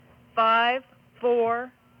5,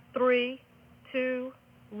 4, 3, 2,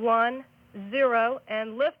 1, 0,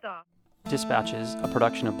 and liftoff. Dispatches, a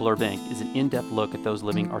production of Blurb Inc., is an in-depth look at those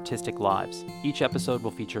living artistic lives. Each episode will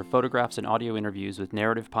feature photographs and audio interviews with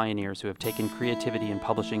narrative pioneers who have taken creativity and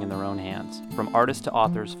publishing in their own hands. From artists to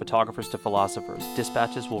authors, photographers to philosophers,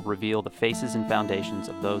 Dispatches will reveal the faces and foundations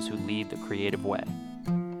of those who lead the creative way.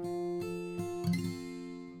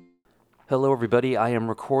 Hello, everybody. I am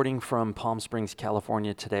recording from Palm Springs,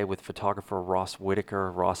 California today with photographer Ross Whitaker.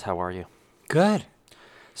 Ross, how are you? Good.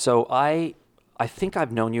 So I think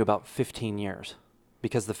I've known you about 15 years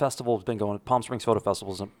because the festival has been going, Palm Springs Photo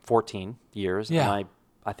Festival is 14 years. Yeah. And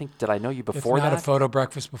I think, did I know you before if not that? a photo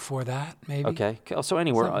breakfast before that, maybe. Okay. So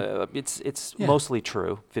anywhere, it's mostly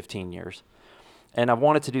true, 15 years. And I've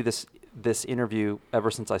wanted to do this interview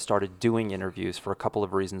ever since I started doing interviews for a couple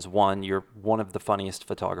of reasons. One, you're one of the funniest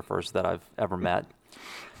photographers that I've ever met.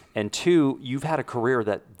 And two, you've had a career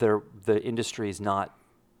that the industry is not,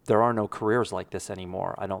 there are no careers like this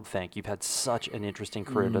anymore, I don't think. You've had such an interesting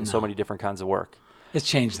career, done so many different kinds of work. It's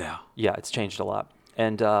changed now. Yeah, it's changed a lot.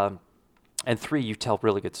 And three, you tell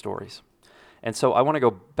really good stories. And so I want to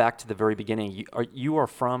go back to the very beginning. You are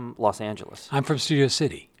from Los Angeles. I'm from Studio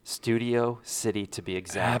City. Studio City, to be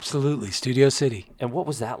exact. Absolutely, Studio City. And what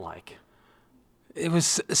was that like? It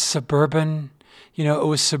was suburban, it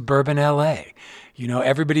was suburban LA.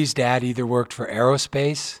 Everybody's dad either worked for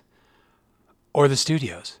aerospace or the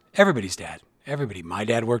studios. Everybody's dad. Everybody. My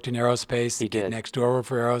dad worked in aerospace. He did. Next door worked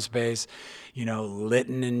for aerospace.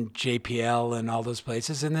 Litton and JPL and all those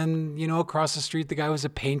places. And then, across the street, the guy was a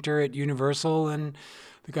painter at Universal, and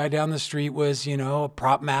the guy down the street was, a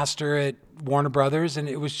prop master at Warner Brothers. And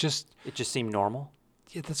it was just... It just seemed normal?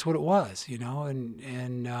 Yeah, that's what it was, And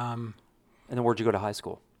then where'd you go to high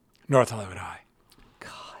school? North Hollywood High.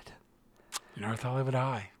 God. North Hollywood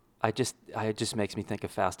High. It just makes me think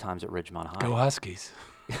of Fast Times at Ridgemont High. Go Huskies.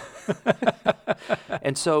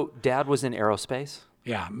 And so Dad was in aerospace?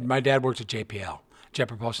 Yeah, my dad worked at JPL, Jet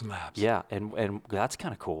Propulsion Labs. Yeah, and that's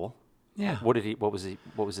kind of cool. Yeah. What was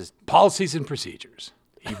his Policies and Procedures.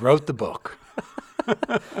 He wrote the book.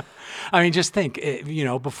 I mean, just think,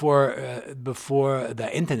 before the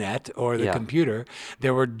internet or the computer,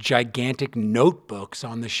 there were gigantic notebooks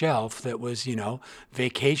on the shelf that was,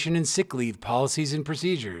 vacation and sick leave policies and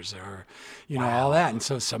procedures, or, all that. And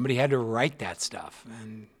so somebody had to write that stuff.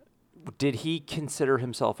 And did he consider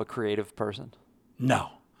himself a creative person? No.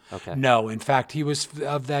 Okay. No. In fact, he was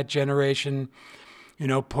of that generation,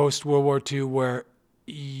 post World War II, where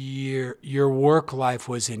your work life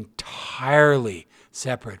was entirely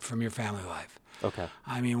separate from your family life. Okay.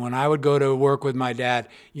 I mean, when I would go to work with my dad,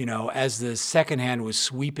 as the second hand was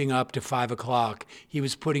sweeping up to 5 o'clock, he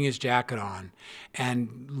was putting his jacket on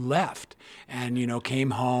and left and,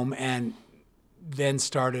 came home, and then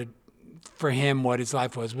started, for him, what his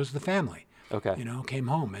life was the family. Okay. Came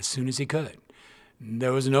home as soon as he could.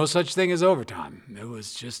 There was no such thing as overtime. It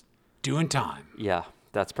was just doing time. Yeah.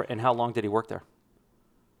 And how long did he work there?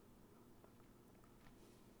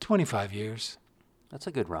 25 years. That's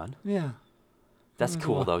a good run. Yeah. That's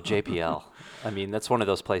cool though, JPL. I mean, that's one of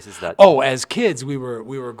those places that... Oh, as kids, we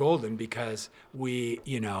were golden because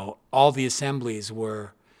all the assemblies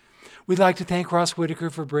were... We'd like to thank Ross Whitaker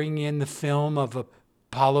for bringing in the film of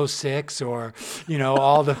Apollo 6 or,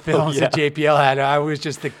 all the films that JPL had. I was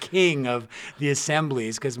just the king of the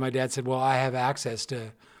assemblies because my dad said, well, I have access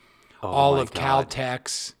to all of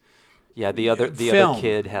Caltech's... Yeah, the other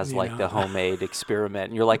kid has the homemade experiment,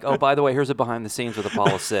 and you're like, oh, by the way, here's a behind the scenes with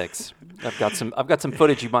Apollo 6. I've got some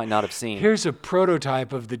footage you might not have seen. Here's a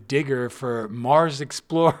prototype of the digger for Mars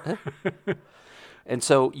Explorer. And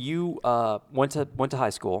so you went to high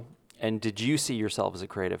school, and did you see yourself as a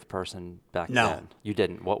creative person back then? You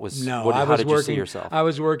didn't. How did you see yourself? I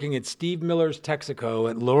was working at Steve Miller's Texaco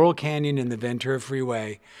at Laurel Canyon in the Ventura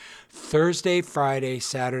Freeway, Thursday, Friday,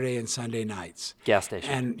 Saturday, and Sunday nights. Gas station.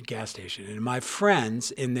 And my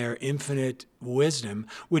friends, in their infinite wisdom,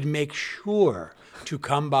 would make sure to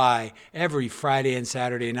come by every Friday and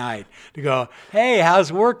Saturday night to go, hey,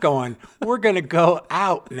 how's work going? We're going to go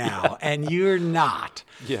out now, and you're not.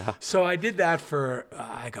 Yeah. So I did that for,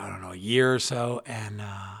 a year or so, and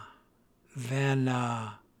then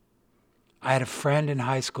I had a friend in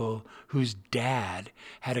high school whose dad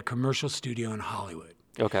had a commercial studio in Hollywood.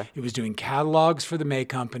 Okay. He was doing catalogs for the May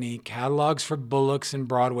Company, catalogs for Bullock's and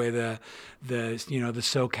Broadway, the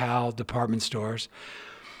SoCal department stores,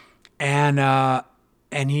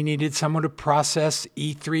 and he needed someone to process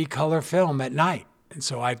E3 color film at night. And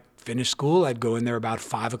so I finished school. I'd go in there about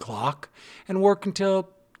 5 o'clock and work until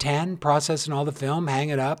 10, processing all the film, hang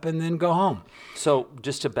it up, and then go home. So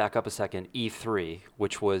just to back up a second, E3,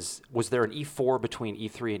 which was there an E4 between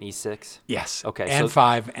E3 and E6? Yes. Okay. And so,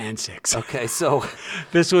 5 and 6. Okay, so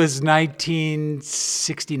This was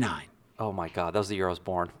 1969. oh my God, that was the year I was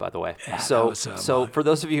born, by the way. Yeah, so, that was, so for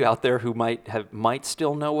those of you out there who might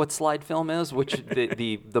still know what slide film is, which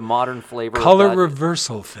the modern flavor Color of that,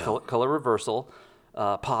 reversal film. color reversal,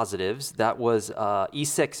 positives. That was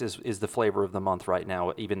E6 is the flavor of the month right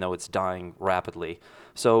now, even though it's dying rapidly.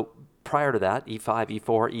 So prior to that, E5,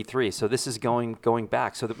 E4, E3. So this is going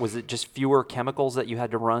back. So was it just fewer chemicals that you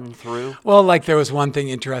had to run through? Well, like there was one thing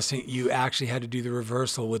interesting. You actually had to do the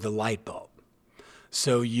reversal with a light bulb.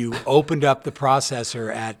 So you opened up the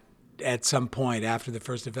processor at some point after the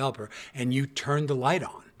first developer, and you turned the light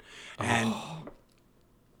on, and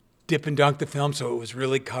dip and dunk the film so it was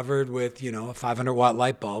really covered with, a 500-watt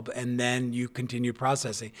light bulb, and then you continued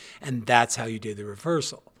processing, and that's how you did the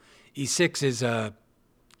reversal. E6 is a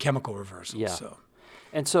chemical reversal. Yeah. So.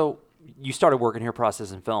 And so you started working here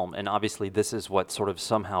processing film, and obviously this is what sort of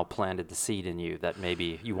somehow planted the seed in you that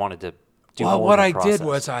maybe you wanted to do more what than I process. did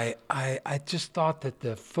was I just thought that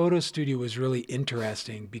the photo studio was really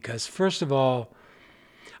interesting because, first of all,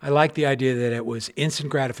 I liked the idea that it was instant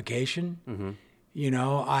gratification. Mm-hmm.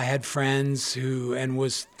 I had friends and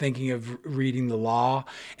was thinking of reading the law,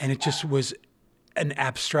 and it just was an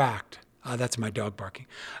abstract. That's my dog barking.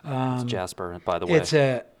 It's Jasper, by the way.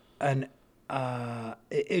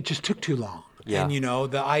 It just took too long. Yeah. And,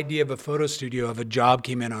 the idea of a photo studio, of a job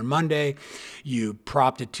came in on Monday, you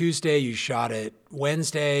propped it Tuesday, you shot it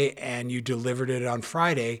Wednesday, and you delivered it on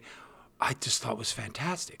Friday, I just thought was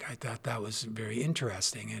fantastic. I thought that was very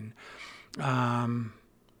interesting. And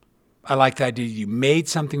I liked the idea you made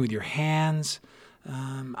something with your hands.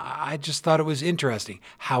 I just thought it was interesting.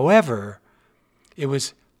 However, it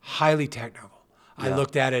was highly technical. I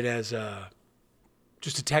looked at it as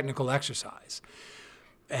just a technical exercise.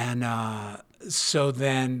 And so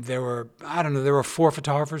then there were 4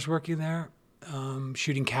 photographers working there,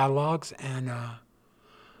 shooting catalogs. And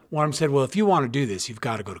one of them said, well, if you want to do this, you've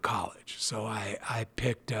got to go to college. So I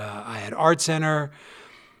picked, I had Art Center,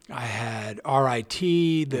 I had RIT,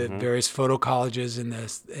 the various photo colleges in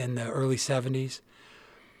the early 70s.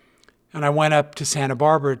 And I went up to Santa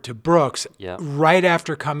Barbara to Brooks right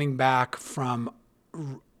after coming back from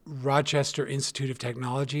Rochester Institute of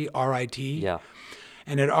Technology, RIT. Yeah.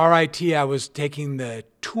 And at RIT, I was taking the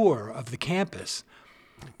tour of the campus,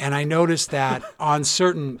 and I noticed that on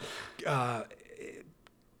certain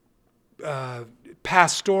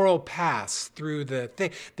pastoral paths through the thing,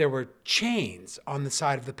 there were chains on the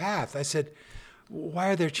side of the path. I said, why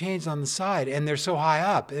are there chains on the side? And they're so high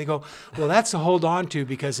up. And they go, well, that's to hold on to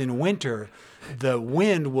because in winter, the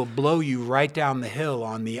wind will blow you right down the hill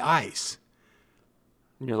on the ice.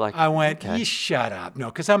 And you're like, I went, okay. You shut up. No,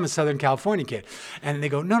 because I'm a Southern California kid. And they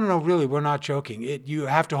go, no, really, we're not joking. You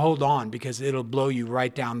have to hold on because it'll blow you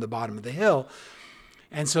right down the bottom of the hill.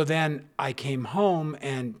 And so then I came home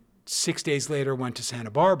and 6 days later went to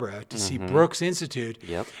Santa Barbara to see Brooks Institute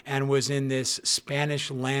and was in this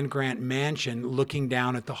Spanish land grant mansion looking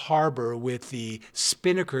down at the harbor with the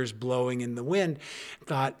spinnakers blowing in the wind.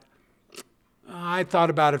 I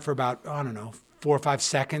thought about it for about, 4 or 5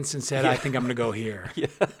 seconds and said, I think I'm going to go here.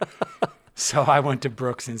 So I went to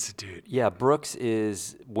Brooks Institute. Yeah, Brooks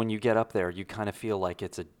is, when you get up there, you kind of feel like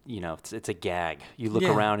it's a gag. You look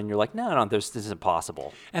around and you're like, no, this isn't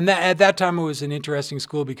possible. And at that time, it was an interesting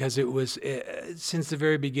school because it was, since the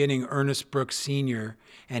very beginning, Ernest Brooks Sr.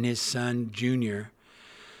 and his son Jr.,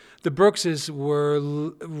 the Brookses were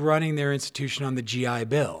running their institution on the GI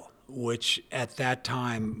Bill, which at that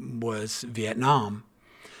time was Vietnam.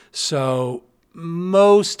 So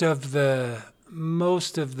most of the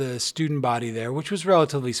student body there, which was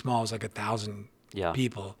relatively small, it was like 1,000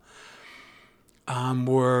 people,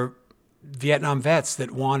 were Vietnam vets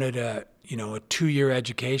that wanted a 2-year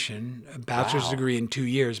education, a bachelor's degree in 2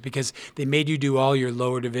 years, because they made you do all your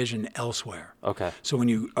lower division elsewhere. Okay. So when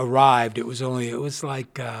you arrived, it was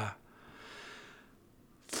like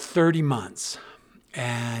 30 months.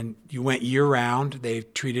 And you went year-round. They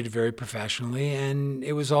treated it very professionally, and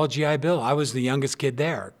it was all GI Bill. I was the youngest kid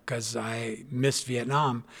there because I missed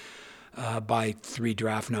Vietnam by 3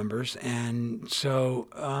 draft numbers. And so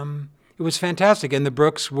it was fantastic. And the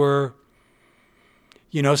Brooks were,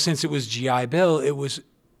 since it was GI Bill, it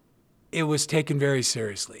was taken very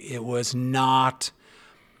seriously. It was not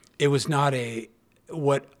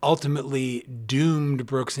what ultimately doomed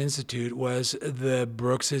Brooks Institute was the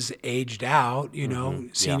Brookses aged out,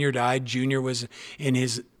 senior died, junior was in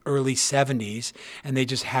his early 70s, and they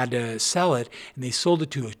just had to sell it. And they sold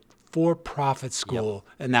it to a for-profit school,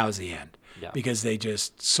 and that was the end. Yeah. Because they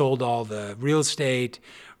just sold all the real estate,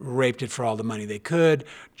 raped it for all the money they could,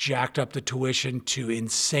 jacked up the tuition to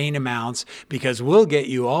insane amounts because we'll get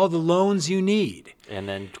you all the loans you need. And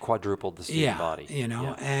then quadrupled the student body.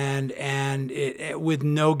 And it with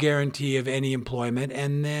no guarantee of any employment.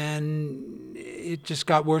 And then it just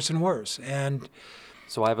got worse and worse. And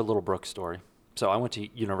so I have a little Brooks story. So I went to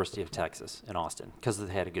University of Texas in Austin because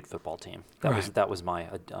they had a good football team. That was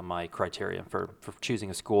my criteria for choosing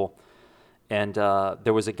a school. And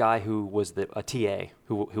there was a guy who was a TA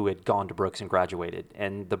who had gone to Brooks and graduated.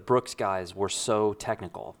 And the Brooks guys were so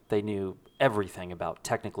technical. They knew everything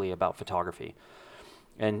technically about photography.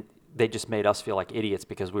 And they just made us feel like idiots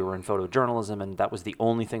because we were in photojournalism and that was the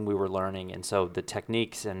only thing we were learning. And so the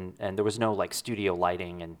techniques and there was no like studio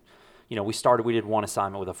lighting. And, we did one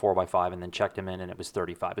assignment with a 4x5 and then checked him in and it was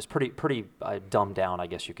 35. It was pretty dumbed down, I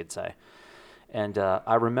guess you could say. And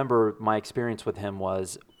I remember my experience with him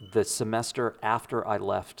was the semester after I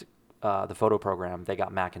left the photo program, they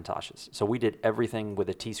got Macintoshes. So we did everything with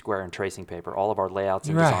a T-square and tracing paper, all of our layouts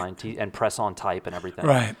and design, and press-on type and everything.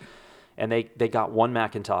 Right. And they got one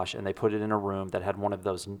Macintosh and they put it in a room that had one of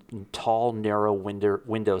those tall, narrow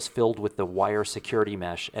windows filled with the wire security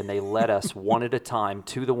mesh. And they led us one at a time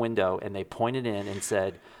to the window and they pointed in and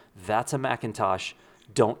said, "That's a Macintosh.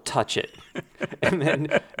 Don't touch it." And then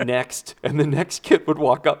the next kid would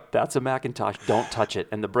walk up, "That's a Macintosh, don't touch it."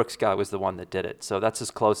 And the Brooks guy was the one that did it. So that's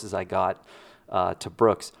as close as I got to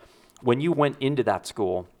Brooks. When you went into that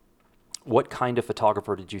school, what kind of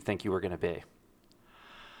photographer did you think you were going to be?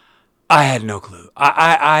 I had no clue.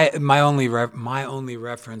 My only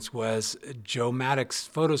reference was Joe Maddox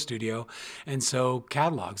Photo Studio, and so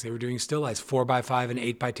catalogs. They were doing still lives, 4x5 and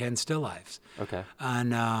 8x10 still lives. Okay.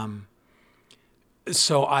 And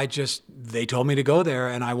so they told me to go there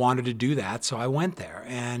and I wanted to do that. So I went there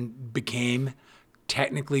and became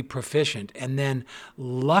technically proficient. And then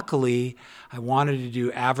luckily I wanted to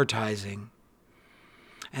do advertising.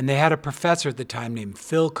 And they had a professor at the time named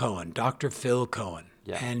Phil Cohen, Dr. Phil Cohen.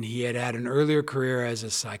 Yeah. And he had an earlier career as a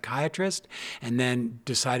psychiatrist and then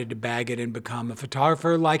decided to bag it and become a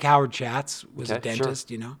photographer like Howard Schatz was a dentist,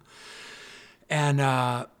 sure.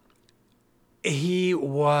 And he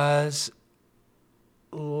was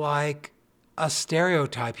like a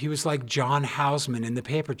stereotype. He was like John Houseman in The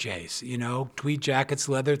Paper Chase, tweed jackets,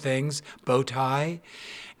 leather things, bow tie,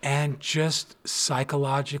 and just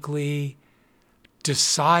psychologically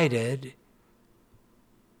decided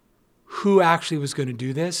who actually was going to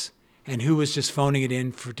do this and who was just phoning it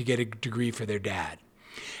in to get a degree for their dad.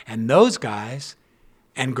 And those guys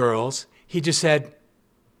and girls, he just said,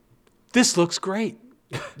 "This looks great.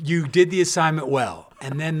 You did the assignment well."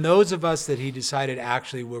 And then those of us that he decided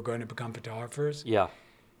actually were going to become photographers,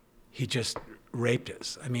 he just raped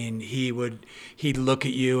us. I mean, he'd look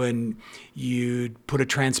at you and you'd put a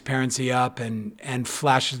transparency up and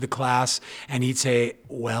flash to the class and he'd say,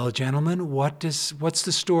 "Well, gentlemen, what's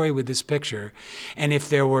the story with this picture?" And if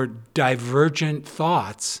there were divergent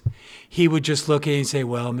thoughts, he would just look at you and say,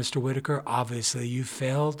 "Well, Mr. Whitaker, obviously you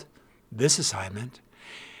failed this assignment,"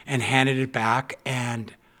 and handed it back.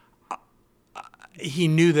 And he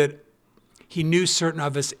knew certain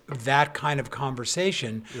of us, that kind of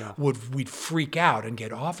conversation we'd freak out and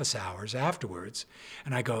get office hours afterwards.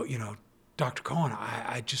 And I go, "Dr. Cohen,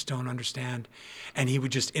 I just don't understand." And he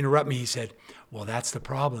would just interrupt me. He said, "Well, that's the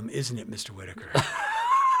problem, isn't it, Mr. Whitaker?"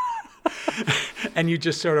 And you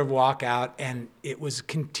just sort of walk out, and it was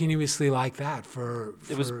continuously like that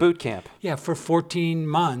it was boot camp. Yeah, for 14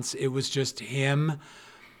 months, it was just him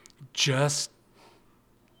just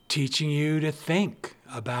teaching you to think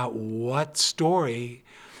about what story.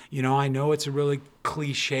 I know it's a really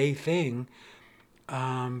cliche thing,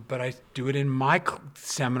 but I do it in my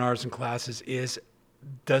seminars and classes,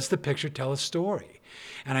 does the picture tell a story?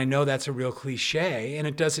 And I know that's a real cliche, and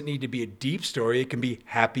it doesn't need to be a deep story. It can be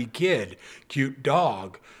happy kid, cute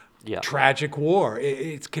dog, tragic war.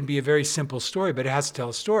 It can be a very simple story, but it has to tell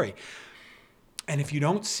a story. And if you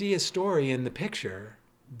don't see a story in the picture,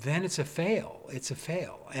 then it's a fail. It's a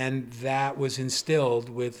fail. And that was instilled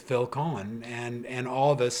with Phil Cohen and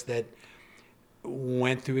all of us that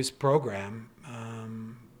went through his program.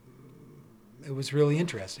 It was really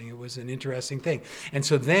interesting. It was an interesting thing. And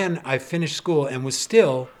so then I finished school and was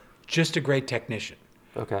still just a great technician.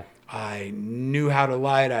 Okay. I knew how to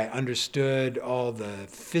light. I understood all the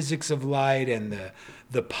physics of light and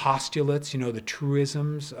the postulates, the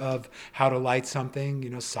truisms of how to light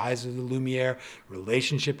something, size of the Lumiere,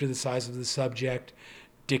 relationship to the size of the subject,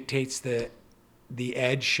 dictates the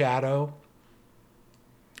edge shadow,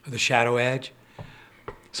 the shadow edge.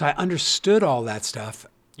 So I understood all that stuff.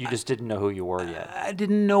 You just didn't know who you were yet. I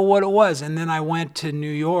didn't know what it was. And then I went to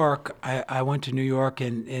New York. I went to New York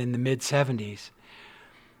in the mid-'70s.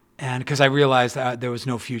 And because I realized that there was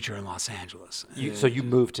no future in Los Angeles. So you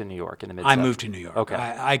moved to New York in the mid-'70s? I moved to New York. Okay.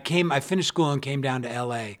 I finished school and came down to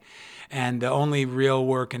L.A. And the only real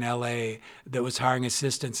work in L.A. that was hiring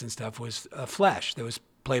assistants and stuff was Flesh. There was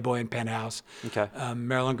Playboy and Penthouse. Okay.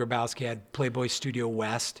 Marilyn Grabowski had Playboy Studio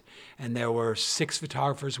West, and there were 6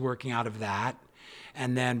 photographers working out of that.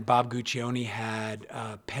 And then Bob Guccione had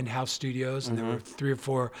Penthouse Studios, and there were 3 or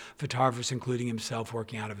 4 photographers, including himself,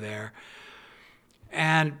 working out of there.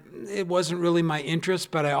 And it wasn't really my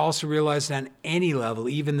interest, but I also realized on any level,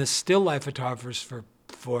 even the still life photographers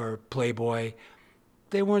for Playboy,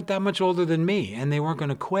 they weren't that much older than me, and they weren't going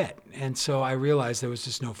to quit. And so I realized there was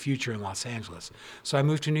just no future in Los Angeles. So I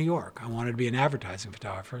moved to New York. I wanted to be an advertising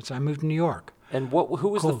photographer, so I moved to New York. And who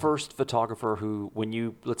was the first photographer who,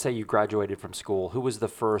 let's say you graduated from school, who was the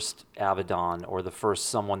first Avedon or the first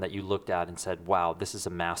someone that you looked at and said, wow, this is a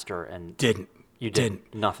master? And You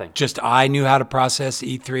didn't? Nothing. Just I knew how to process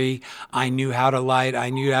E3. I knew how to light. I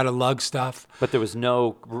knew how to lug stuff. But there was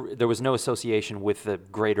no association with the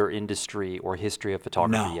greater industry or history of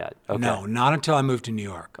photography yet? Okay. No, not until I moved to New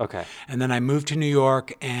York. Okay. And then I moved to New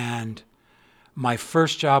York, and my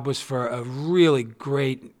first job was for a really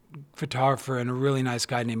great photographer and a really nice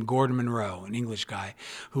guy named Gordon Monroe, an English guy,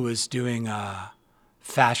 who was doing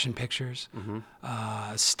fashion pictures,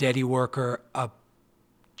 a steady worker, a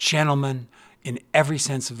gentleman, in every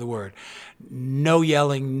sense of the word. No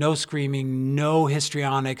yelling, no screaming, no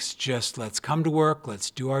histrionics, just let's come to work,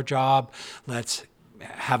 let's do our job, let's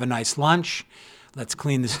have a nice lunch, let's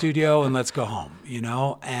clean the studio, and let's go home,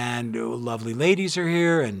 And lovely ladies are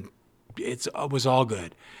here, and it was all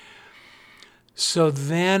good. So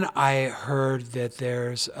then I heard that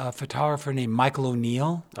there's a photographer named Michael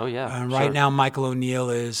O'Neill. Oh, yeah. And right now, Michael O'Neill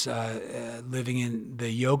is living in the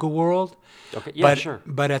yoga world. Okay, yeah, sure.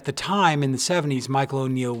 But at the time, in the 70s, Michael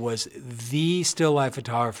O'Neill was the still life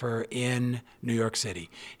photographer in New York City.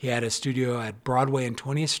 He had a studio at Broadway and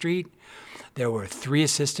 20th Street. There were 3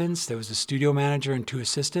 assistants. There was a studio manager and 2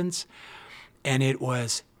 assistants. And it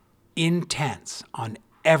was intense on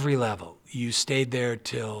every level. You stayed there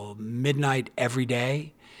till midnight every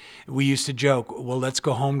day. We used to joke, well, let's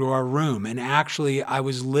go home to our room. And actually, I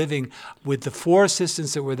was living with the 4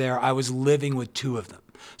 assistants that were there. I was living with 2 of them.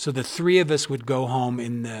 So the 3 of us would go home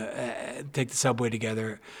take the subway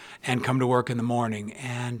together and come to work in the morning.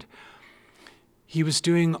 And he was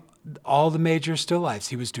doing all the major still lifes.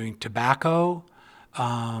 He was doing tobacco,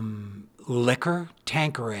 liquor,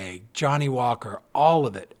 Tanqueray, Johnny Walker, all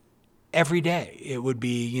of it. Every day. It would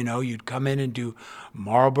be, you'd come in and do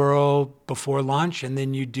Marlboro before lunch, and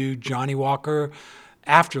then you'd do Johnny Walker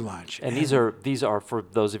after lunch. And these are for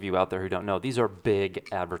those of you out there who don't know, these are big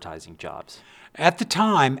advertising jobs. At the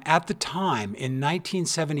time, in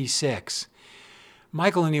 1976,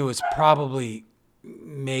 Michael O'Neill was probably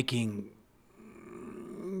making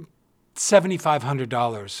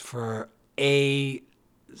 $7,500 for a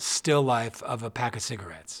still life of a pack of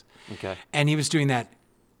cigarettes. Okay. And he was doing that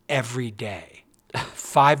every day,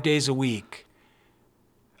 5 days a week,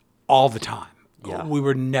 all the time. Yeah. We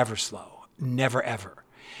were never slow, never ever.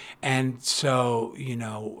 And so,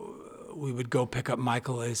 we would go pick up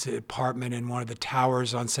Michael at his apartment in one of the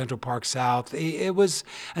towers on Central Park South. It was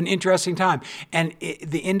an interesting time. And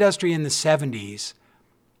the industry in the 70s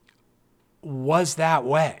was that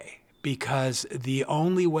way, because the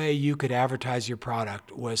only way you could advertise your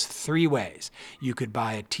product was 3 ways. You could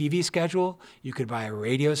buy a TV schedule, you could buy a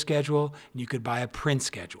radio schedule, and you could buy a print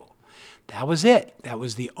schedule. That was it. That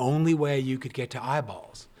was the only way you could get to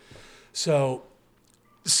eyeballs. So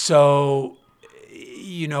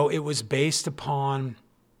it was based upon,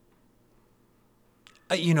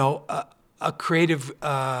 a creative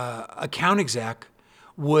account exec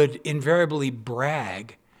would invariably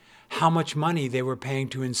brag how much money they were paying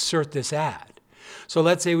to insert this ad. So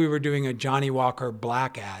let's say we were doing a Johnny Walker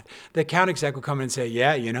black ad. The account exec would come in and say,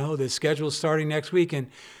 the schedule's starting next week, and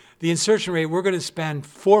the insertion rate, we're going to spend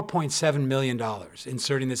 $4.7 million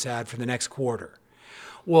inserting this ad for the next quarter.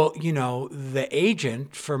 Well, the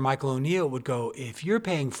agent for Michael O'Neill would go, if you're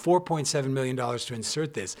paying $4.7 million to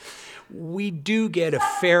insert this, we do get a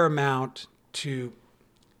fair amount to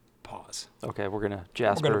pause. Okay, we're gonna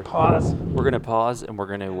Jasper. We're gonna pause. We're gonna pause, and we're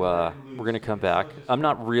gonna come back. I'm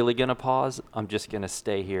not really gonna pause. I'm just gonna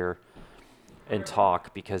stay here and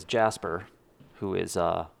talk, because Jasper, who is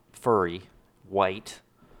furry, white,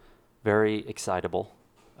 very excitable,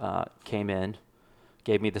 came in,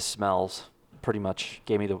 gave me the smells. Pretty much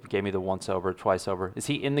gave me the once over, twice over. Is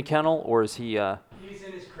he in the kennel, or is he? He's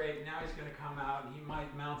in his crate. Now he's gonna come out, and he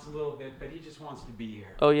might mount bounce a little bit, but he just wants to be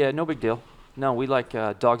here. Oh yeah, no big deal. No, we like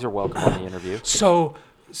dogs are welcome on the interview. So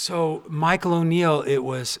Michael O'Neill, it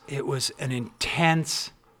was an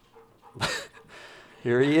intense.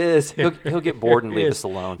 Here he is. He'll get bored and leave us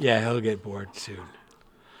alone. Yeah, he'll get bored soon.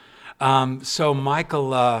 So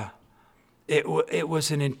Michael, it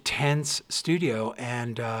was an intense studio,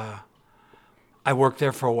 and I worked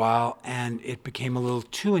there for a while, and it became a little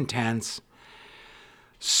too intense.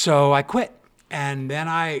 So I quit, and then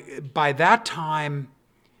by that time,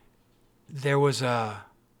 it was a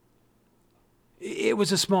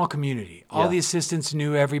small community. All the assistants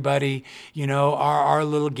knew everybody. You know, our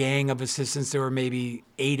little gang of assistants, there were maybe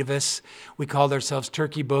 8 of us. We called ourselves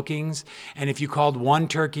Turkey Bookings. And if you called one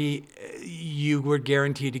turkey, you were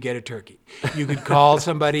guaranteed to get a turkey. You could call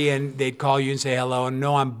somebody and they'd call you and say hello. And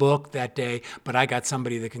no, I'm booked that day, but I got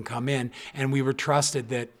somebody that can come in. And we were trusted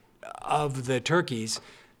that of the turkeys,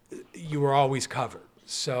 you were always covered.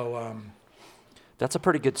 So that's a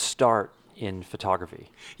pretty good start in photography.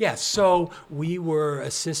 Yeah, so we were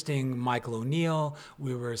assisting Michael O'Neill,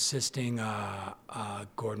 we were assisting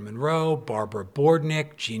Gordon Monroe, Barbara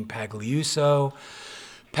Bordnick, Jean Pagliuso,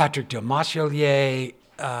 Patrick Delmachelier,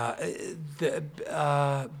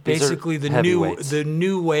 basically the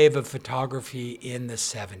new wave of photography in the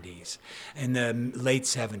 70s, in the late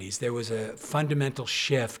 70s. There was a fundamental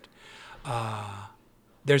shift.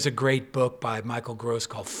 There's a great book by Michael Gross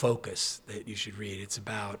called Focus that you should read. It's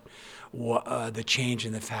about the change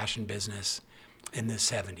in the fashion business in the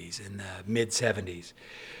 70s, in the mid-70s.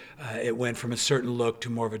 It went from a certain look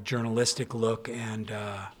to more of a journalistic look, and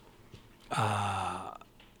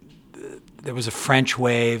there was a French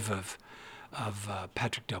wave of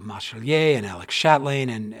Patrick Delmachelier and Alex Chatelain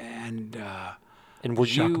and were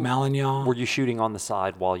Jacques Malignon. Were you shooting on the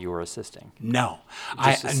side while you were assisting? No,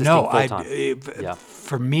 full-time.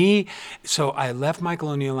 For me, so I left Michael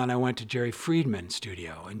O'Neill and I went to Jerry Friedman's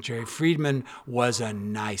studio, and Jerry Friedman was a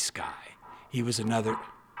nice guy. He was another.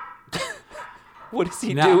 What is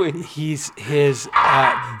he doing? His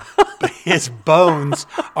bones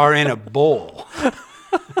are in a bowl.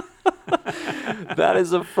 That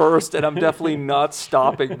is a first, and I'm definitely not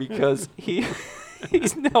stopping because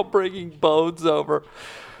he's now bringing bones over.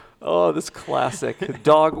 Oh, this classic.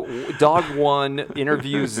 Dog 1,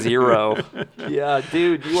 interview 0. Yeah,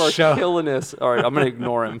 dude, you are killing us. All right, I'm going to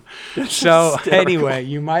ignore him. So anyway,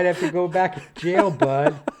 you might have to go back to jail,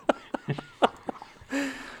 bud.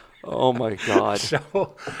 Oh, my God.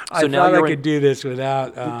 So I thought I could do this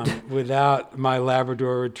without my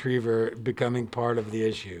Labrador Retriever becoming part of the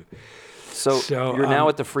issue. So you're now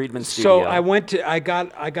at the Friedman studio. So I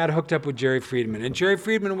got hooked up with Jerry Friedman, and Jerry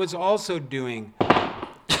Friedman was also doing.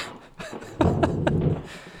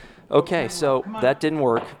 Okay, so that didn't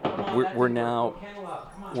work. We're now.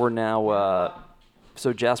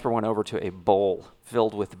 So Jasper went over to a bowl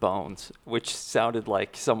filled with bones, which sounded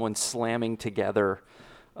like someone slamming together,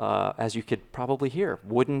 as you could probably hear,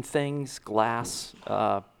 wooden things, glass,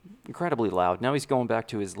 incredibly loud. Now he's going back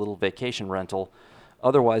to his little vacation rental,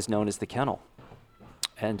 otherwise known as the Kennel.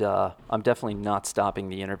 And I'm definitely not stopping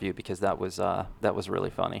the interview because that was really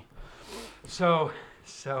funny. So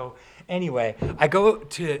anyway, I go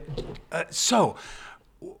to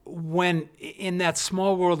when in that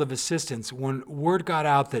small world of assistants, when word got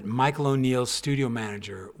out that Michael O'Neill's studio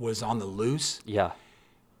manager was on the loose,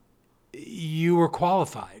 you were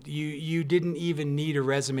qualified. You didn't even need a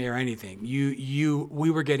resume or anything.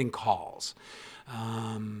 We were getting calls.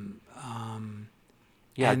 And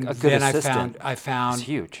a good then assistant. I found it's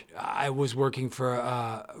huge. I was working for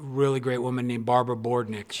a really great woman named Barbara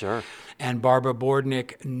Bordnick. Sure. And Barbara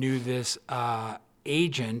Bordnick knew this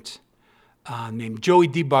agent named Joey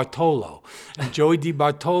DiBartolo. And Joey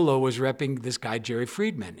DiBartolo was repping this guy, Jerry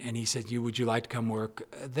Friedman. And he said, would you like to come work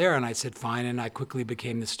there? And I said, fine. And I quickly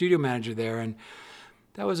became the studio manager there. And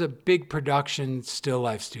that was a big production still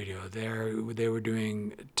life studio. They were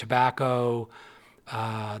doing tobacco,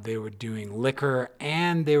 they were doing liquor,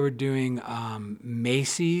 and they were doing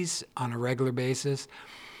Macy's on a regular basis.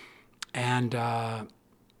 And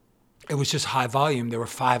it was just high volume. There were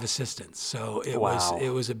 5 assistants. So it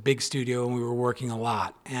was a big studio, and we were working a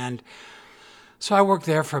lot. And so I worked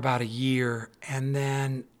there for about a year. And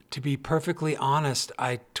then, to be perfectly honest,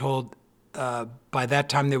 I told, by that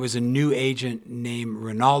time there was a new agent named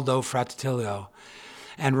Ronaldo Fratitillo.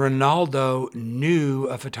 And Ronaldo knew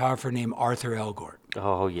a photographer named Arthur Elgort.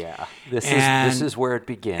 Oh, yeah. This is where it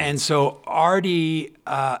begins. And so Artie,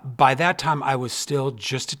 by that time, I was still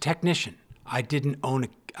just a technician. I didn't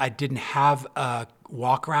have a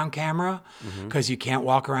walk-around camera because you can't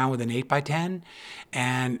walk around with an 8x10,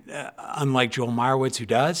 and unlike Joel Meyerowitz, who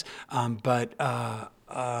does. But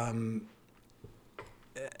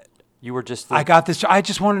You were just I got this. I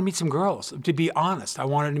just wanted to meet some girls. To be honest, I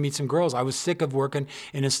wanted to meet some girls. I was sick of working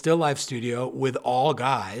in a still life studio with all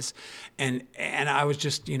guys, and I was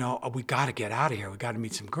just, we got to get out of here. We got to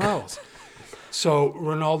meet some girls. So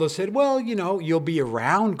Ronaldo said, well, you'll be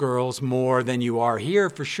around girls more than you are here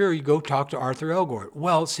for sure. You go talk to Arthur Elgort.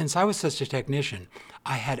 Well, since I was such a technician,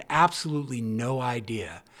 I had absolutely no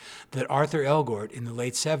idea that Arthur Elgort in the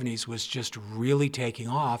late 70s was just really taking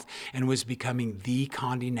off and was becoming the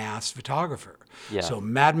Condé Nast photographer. Yeah. So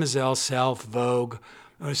Mademoiselle, Self, Vogue,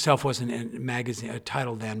 Self wasn't a magazine a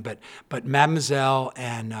title then, but Mademoiselle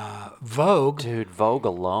and Vogue. Dude, Vogue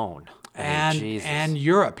alone. I mean, Jesus. And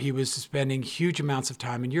Europe. He was spending huge amounts of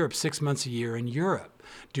time in Europe, 6 months a year in Europe,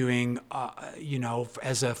 doing,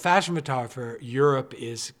 as a fashion photographer, Europe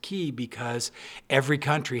is key because every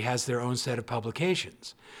country has their own set of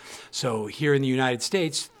publications. So here in the United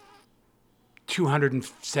States,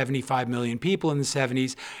 275 million people in the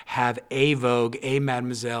 70s have a Vogue, a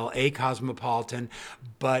Mademoiselle, a Cosmopolitan,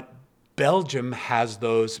 but Belgium has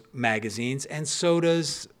those magazines, and so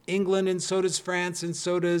does England, and so does France, and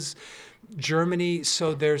so does Germany.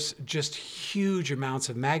 So there's just huge amounts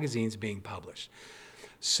of magazines being published.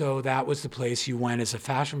 So that was the place you went as a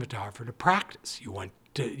fashion photographer to practice. You went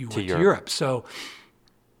to Europe. So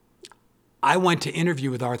I went to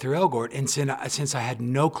interview with Arthur Elgort, and since I had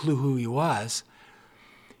no clue who he was,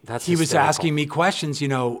 he was asking me questions.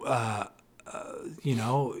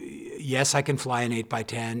 Yes, I can fly an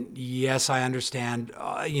 8x10. Yes, I understand,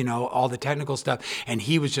 all the technical stuff. And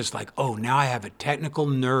he was just like, oh, now I have a technical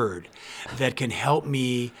nerd that can help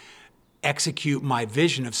me execute my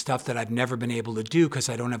vision of stuff that I've never been able to do because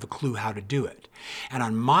I don't have a clue how to do it. And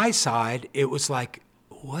on my side, it was like,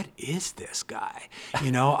 what is this guy?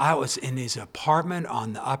 I was in his apartment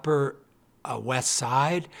on the Upper West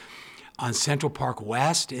Side, on Central Park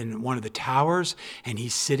West in one of the towers, and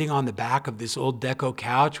he's sitting on the back of this old deco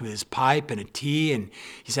couch with his pipe and a tea, and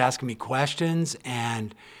he's asking me questions,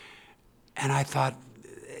 and I thought,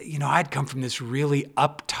 I'd come from this really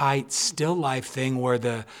uptight still life thing where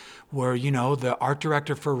the art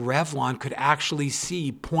director for Revlon could actually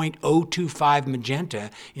see 0.025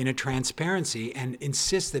 magenta in a transparency and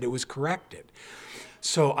insist that it was corrected.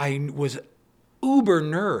 So I was uber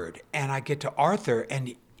nerd, and I get to Arthur,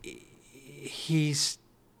 and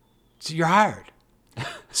you're hired.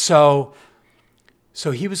 So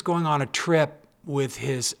he was going on a trip with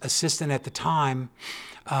his assistant at the time,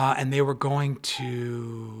 and they were going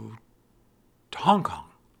to Hong Kong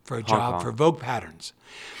for a job for Vogue Patterns.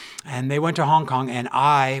 And they went to Hong Kong, and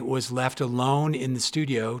I was left alone in the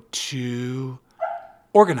studio to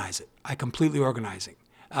organize it. I completely organizing.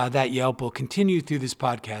 That Yelp will continue through this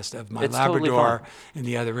podcast of my Labrador totally in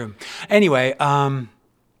the other room. Anyway,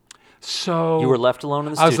 so you were left alone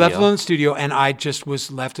in the studio. I was left alone in the studio, and I just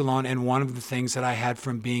was left alone. And one of the things that I had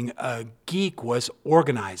from being a geek was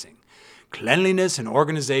organizing. Cleanliness and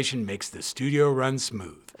organization makes the studio run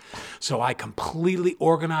smooth. So I completely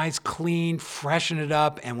organized, cleaned, freshened it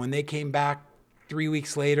up. And when they came back 3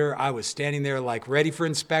 weeks later, I was standing there like ready for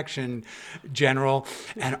inspection, General.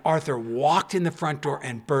 And Arthur walked in the front door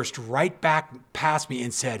and burst right back past me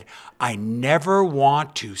and said, I never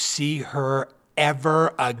want to see her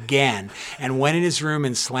ever again, and went in his room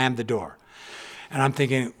and slammed the door. And I'm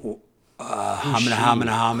thinking,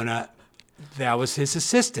 hamina. That was his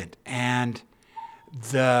assistant. And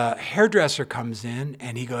the hairdresser comes in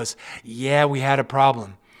and he goes, yeah, we had a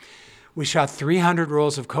problem. We shot 300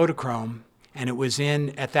 rolls of Kodachrome, and it was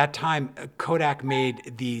at that time, Kodak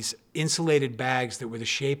made these insulated bags that were the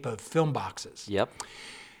shape of film boxes. Yep.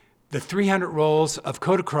 The 300 rolls of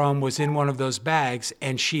Kodachrome was in one of those bags,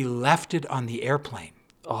 and she left it on the airplane.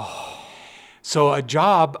 Oh. So a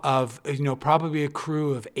job of, probably a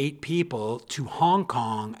crew of 8 people to Hong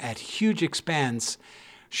Kong at huge expense,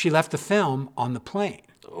 she left the film on the plane.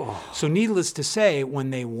 Oh. So needless to say,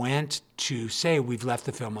 when they went to say, we've left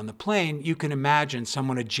the film on the plane, you can imagine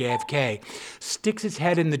someone at JFK sticks his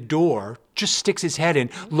head in the door, just sticks his head in,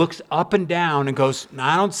 looks up and down and goes, no,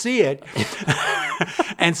 I don't see it.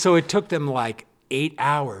 And so it took them like 8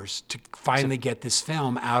 hours to finally get this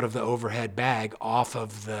film out of the overhead bag off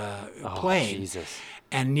of the plane. Jesus.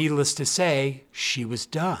 And needless to say, she was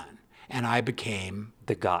done. And I became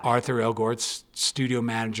the guy, Arthur Elgort's studio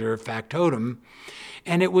manager, factotum.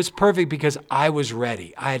 And it was perfect because I was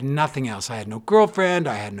ready. I had nothing else. I had no girlfriend.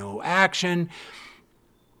 I had no action.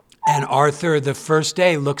 And Arthur, the first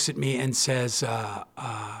day, looks at me and says,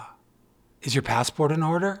 is your passport in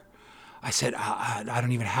order? I said, I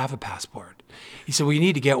don't even have a passport. He said, well, you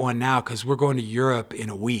need to get one now because we're going to Europe in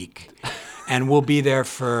a week. And we'll be there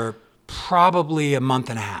for probably a month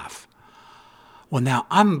and a half. Well, now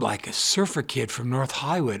I'm like a surfer kid from North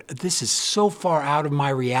Hollywood. This is so far out of my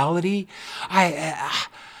reality.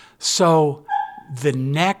 So the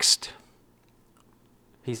next...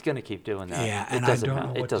 He's going to keep doing that. Yeah, it and doesn't I don't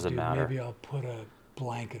know what It doesn't to do. matter. Maybe I'll put a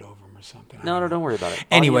blanket over him or something. No, don't worry about it.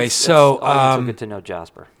 Anyway, Audience will get to know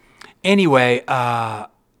Jasper. Anyway, my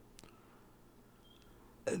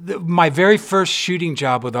very first shooting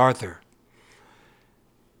job with Arthur,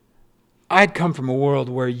 I'd come from a world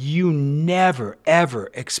where you never, ever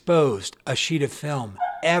exposed a sheet of film,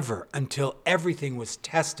 ever, until everything was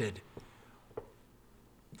tested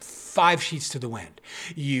 5 sheets to the wind.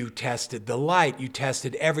 You tested the light, you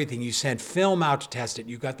tested everything. You sent film out to test it.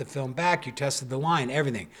 You got the film back, you tested the line,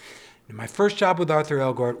 everything. And my first job with Arthur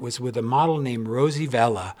Elgort was with a model named Rosie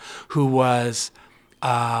Vela, who was,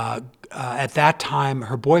 at that time,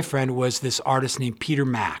 her boyfriend was this artist named Peter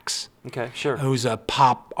Max. Okay, sure. Who's a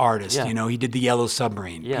pop artist, Yeah. you know, he did the Yellow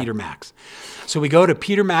Submarine, Yeah. Peter Max. So we go to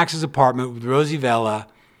Peter Max's apartment with Rosie Vela,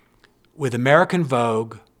 with American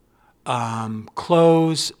Vogue,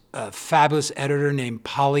 clothes, a fabulous editor named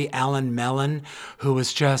Polly Allen Mellon, who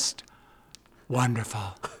was just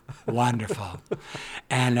wonderful, wonderful.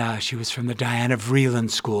 And she was from the Diana Vreeland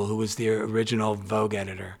School, who was the original Vogue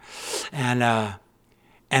editor. And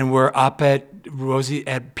we're up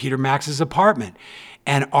at Peter Max's apartment.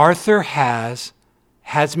 And Arthur has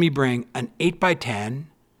me bring an 8x10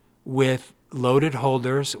 with loaded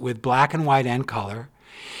holders with black and white and color.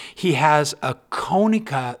 He has a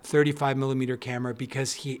Konica 35 millimeter camera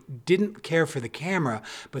because he didn't care for the camera,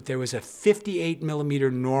 but there was a 58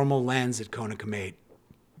 millimeter normal lens that Konica made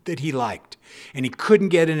that he liked. And he couldn't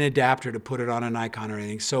get an adapter to put it on a Nikon or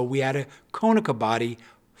anything. So we had a Konica body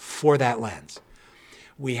for that lens.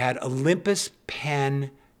 We had Olympus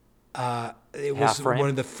pen. It was Half frame? one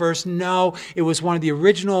of the first. No, it was one of the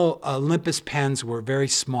original Olympus pens. Were very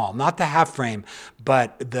small, not the half frame,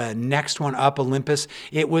 but the next one up, Olympus.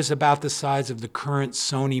 It was about the size of the current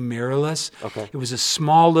Sony mirrorless. Okay. It was a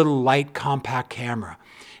small, little, light, compact camera,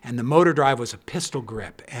 and the motor drive was a pistol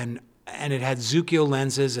grip, and it had Zucchio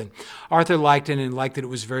lenses. And Arthur liked it and liked that it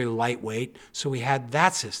was very lightweight, so we had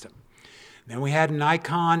that system. Then we had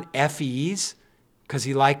Nikon FEs. Because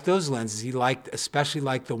he liked those lenses. He especially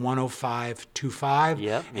liked the 105-25.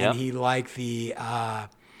 Yep. And he liked the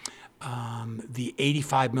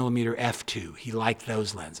 85 millimeter f2. He liked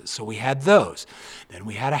those lenses. So we had those. Then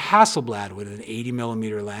we had a Hasselblad with an 80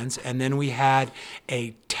 millimeter lens. And then we had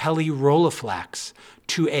a Tele Rolleiflex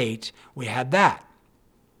 2.8. We had that.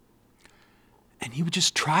 And he would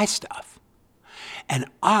just try stuff. And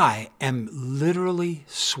I am literally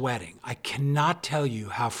sweating. I cannot tell you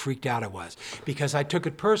how freaked out I was because I took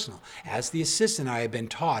it personal. As the assistant, I had been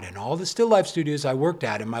taught in all the still life studios I worked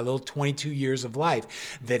at in my little 22 years of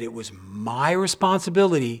life that it was my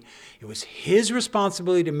responsibility. It was his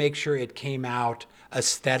responsibility to make sure it came out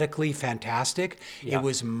aesthetically fantastic. Yeah. It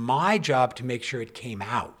was my job to make sure it came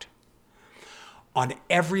out on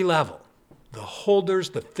every level. The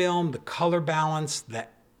holders, the film, the color balance,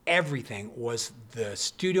 everything was the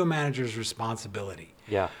studio manager's responsibility.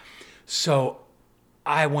 Yeah. So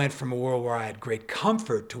I went from a world where I had great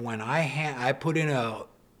comfort to when I put in a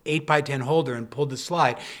 8x10 holder and pulled the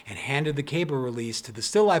slide and handed the cable release to the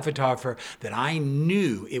still life photographer that I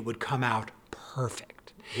knew it would come out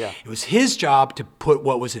perfect. Yeah. It was his job to put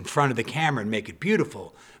what was in front of the camera and make it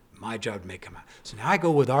beautiful. My job to make them out. So now I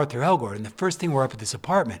go with Arthur Elgort, and the first thing we're up at this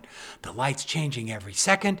apartment, the light's changing every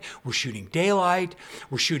second. We're shooting daylight.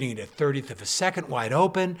 We're shooting at a 30th of a second wide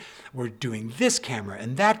open. We're doing this camera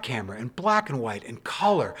and that camera and black and white and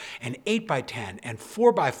color and 8x10 and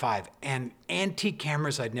 4x5 and antique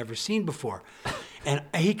cameras I'd never seen before. And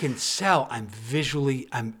he can tell I'm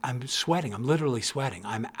sweating. I'm literally sweating.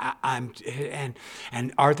 And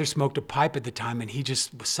Arthur smoked a pipe at the time, and he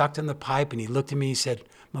just sucked on the pipe, and he looked at me and he said,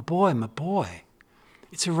 my boy,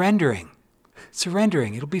 it's a rendering. It's a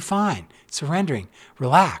rendering. It'll be fine. It's a rendering.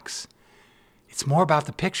 Relax. It's more about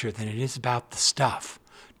the picture than it is about the stuff.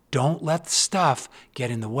 Don't let the stuff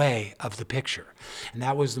get in the way of the picture. And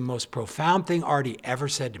that was the most profound thing Artie ever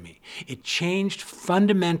said to me. It changed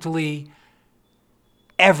fundamentally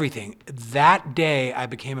everything. That day, I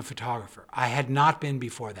became a photographer. I had not been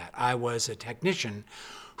before that. I was a technician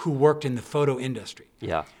who worked in the photo industry.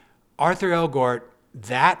 Yeah. Arthur Elgort,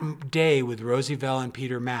 that day with Rosie Vela and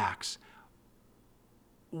Peter Max,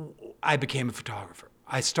 I became a photographer.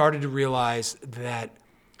 I started to realize that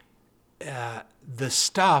the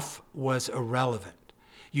stuff was irrelevant.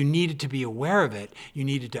 You needed to be aware of it. You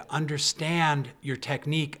needed to understand your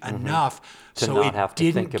technique enough To so not it have to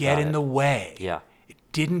didn't think get about in it. the way. Yeah. It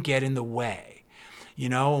didn't get in the way. You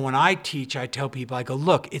know, when I teach, I tell people, I go,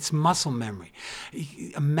 look, it's muscle memory.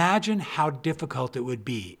 Imagine how difficult it would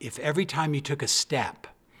be if every time you took a step,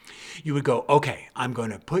 you would go, okay, I'm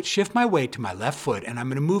going to shift my weight to my left foot, and I'm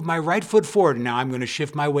going to move my right foot forward, and now I'm going to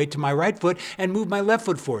shift my weight to my right foot and move my left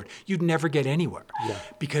foot forward. You'd never get anywhere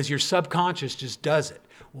because your subconscious just does it.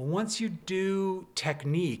 Well, once you do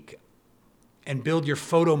technique and build your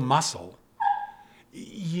photo muscle,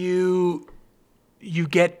 you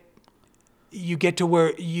get to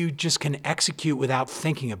where you just can execute without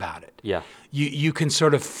thinking about it. Yeah. You can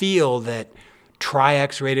sort of feel that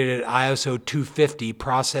Tri-X rated at ISO 250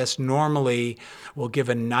 processed normally will give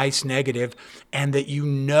a nice negative, and that you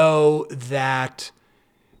know that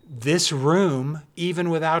this room, even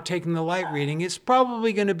without taking the light reading, is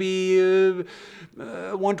probably going to be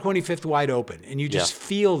 1/25 wide open. And you just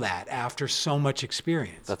feel that after so much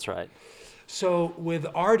experience. That's right. So with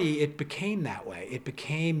Artie, it became that way. It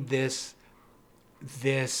became this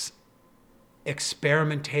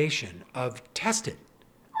experimentation of test it.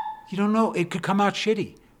 You don't know, it could come out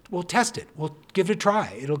shitty. We'll test it. We'll give it a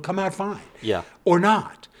try. It'll come out fine. Yeah. Or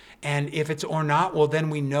not. And if it's or not, well, then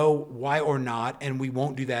we know why or not, and we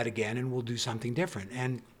won't do that again, and we'll do something different.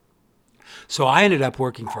 And so I ended up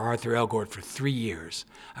working for Arthur Elgort for 3 years.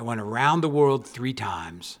 I went around the world 3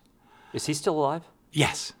 times. Is he still alive?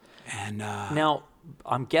 Yes. And now,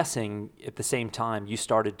 I'm guessing at the same time you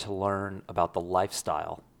started to learn about the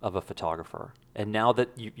lifestyle of a photographer. And now that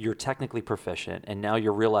you're technically proficient, and now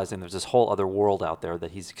you're realizing there's this whole other world out there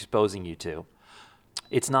that he's exposing you to.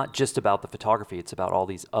 It's not just about the photography; it's about all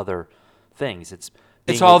these other things.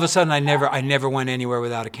 It's all of a sudden I never went anywhere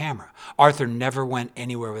without a camera. Arthur never went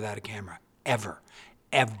anywhere without a camera, ever.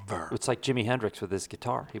 It's like Jimi Hendrix with his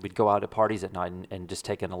guitar. He would go out at parties at night and just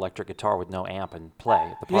take an electric guitar with no amp and play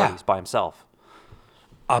at the parties by himself.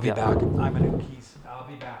 I'll be back. I'm gonna pee. I'll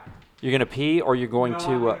be back. You're gonna pee, or you're going to?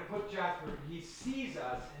 I'm gonna put Jasper. He sees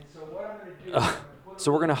us, and so what I'm gonna do?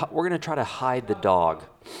 So we're gonna try to hide the dog.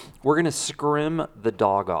 We're gonna scrim the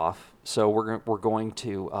dog off. So we're going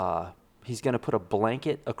to. He's gonna put a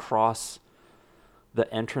blanket across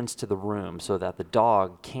the entrance to the room so that the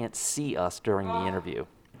dog can't see us during the interview.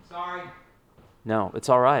 Sorry. No, it's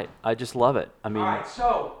all right. I just love it. I mean. All right.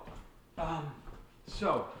 So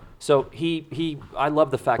I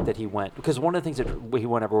love the fact that he went, because one of the things that he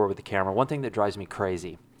went everywhere with the camera. One thing that drives me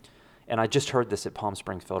crazy, and I just heard this at Palm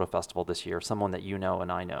Springs Photo Festival this year. Someone that you know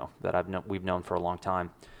and I know that we've known for a long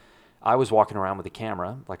time. I was walking around with a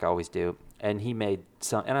camera like I always do, and he made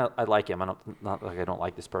some. And I like him. Not like I don't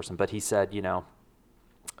like this person, but he said,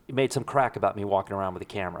 he made some crack about me walking around with a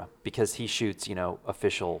camera because he shoots,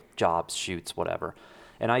 official jobs, shoots, whatever.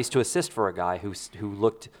 And I used to assist for a guy who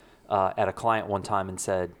looked at a client one time and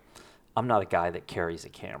said, I'm not a guy that carries a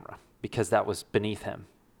camera, because that was beneath him.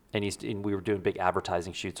 And we were doing big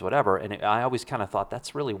advertising shoots, whatever. And I always kind of thought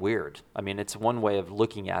that's really weird. I mean, it's one way of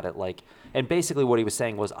looking at it. And basically what he was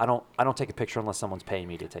saying was, I don't take a picture unless someone's paying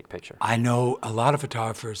me to take a picture. I know a lot of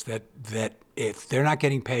photographers that if they're not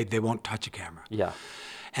getting paid, they won't touch a camera. Yeah.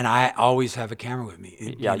 And I always have a camera with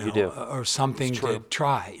me. You do. Or something to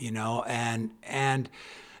try, And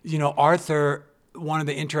Arthur, one of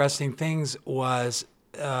the interesting things was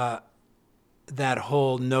that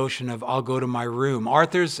whole notion of I'll go to my room.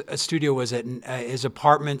 Arthur's studio was at his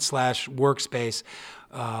apartment / workspace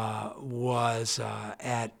was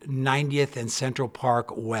at 90th and Central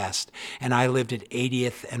Park West, and I lived at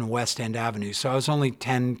 80th and West End Avenue. So I was only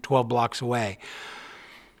 10, 12 blocks away.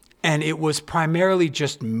 And it was primarily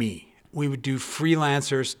just me. We would do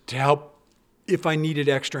freelancers to help if I needed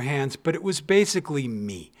extra hands, but it was basically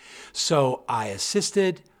me. So I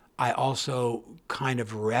assisted. I also kind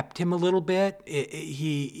of repped him a little bit.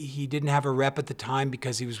 He didn't have a rep at the time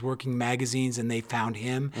because he was working magazines and they found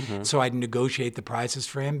him. Mm-hmm. So I'd negotiate the prices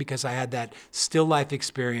for him because I had that still life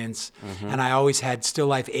experience. Mm-hmm. And I always had still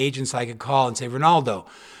life agents I could call and say, Ronaldo,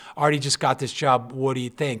 Artie just got this job. What do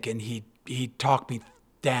you think? And he talked me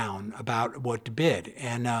down about what to bid.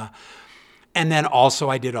 And then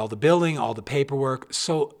also I did all the billing, all the paperwork.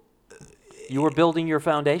 So you were building your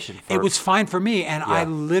foundation. It was fine for me. And I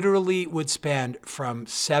literally would spend from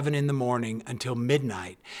 7 a.m. until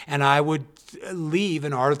midnight. And I would leave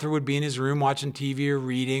and Arthur would be in his room watching TV or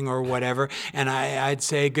reading or whatever. And I'd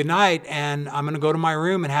say good night and I'm going to go to my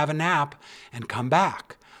room and have a nap and come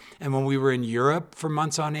back. And when we were in Europe for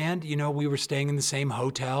months on end, we were staying in the same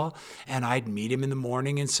hotel and I'd meet him in the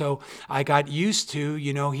morning. And so I got used to,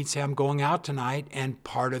 he'd say, I'm going out tonight. And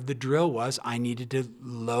part of the drill was I needed to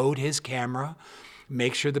load his camera,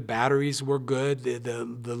 make sure the batteries were good,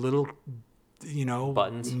 the little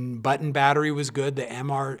Buttons. Button battery was good.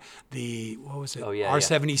 What was it? Oh, yeah,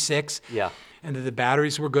 R76. Yeah. And that the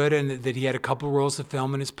batteries were good, and that he had a couple rolls of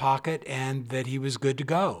film in his pocket, and that he was good to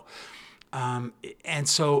go. And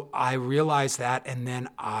so I realized that, and then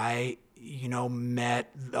I,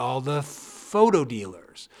 met all the photo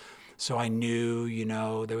dealers. So I knew,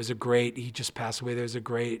 he just passed away. There was a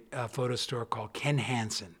great photo store called Ken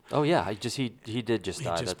Hansen. Oh yeah, he did just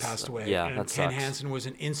die. He just passed away. Yeah, and that Ken sucks. Hansen was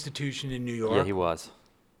an institution in New York. Yeah, he was.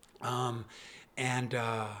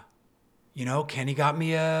 Kenny got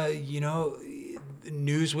me the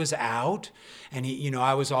news was out, and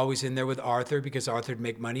I was always in there with Arthur because Arthur'd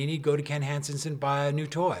make money, and he'd go to Ken Hansen's and buy a new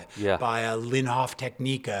toy. Yeah. Buy a Linhof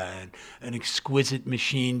Technica, and an exquisite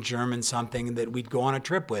machine, German something that we'd go on a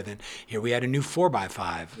trip with. And here we had a new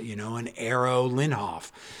 4x5, an Aero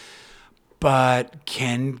Linhof. But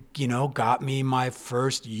Ken, got me my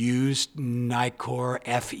first used Nikkor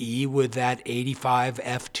FE with that 85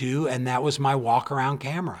 f2, and that was my walk-around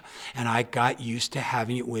camera. And I got used to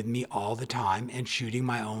having it with me all the time and shooting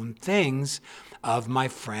my own things of my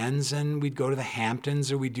friends, and we'd go to the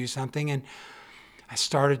Hamptons or we'd do something, and I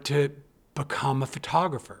started to become a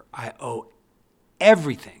photographer. I owe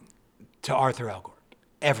everything to Arthur Elgort.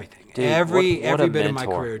 Everything. Dude, every what a bit of my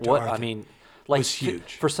mentor. career to Arthur. Was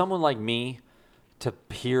huge. For someone like me to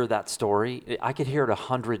hear that story, I could hear it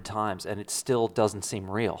 100 times and it still doesn't seem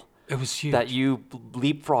real. It was huge. That you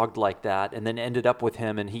leapfrogged like that and then ended up with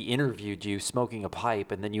him and he interviewed you smoking a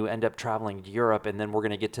pipe, and then you end up traveling to Europe, and then we're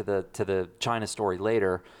going to get to the China story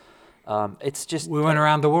later. It's just... We went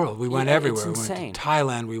around the world. We went everywhere. It's insane. We went to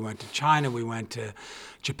Thailand. We went to China. We went to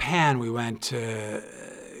Japan. We went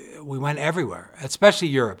everywhere, especially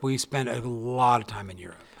Europe. We spent a lot of time in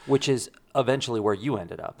Europe. Which is eventually where you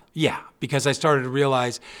ended up. Yeah, because I started to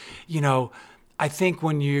realize, I think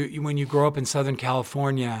when you grow up in Southern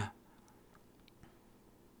California,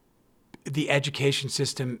 the education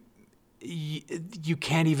system, you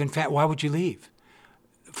can't even, why would you leave?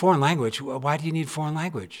 Foreign language, why do you need foreign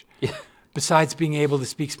language? Yeah. Besides being able to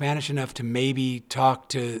speak Spanish enough to maybe talk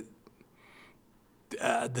to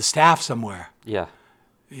the staff somewhere. Yeah.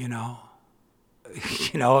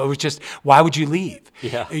 It was just, why would you leave?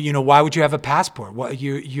 Yeah. Why would you have a passport?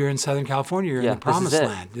 You're in Southern California. You're in the promised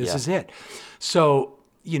land. This is it. So,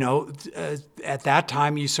 at that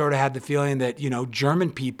time, you sort of had the feeling that,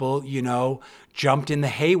 German people, jumped in the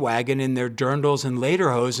hay wagon in their dirndls and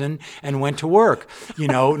lederhosen and went to work,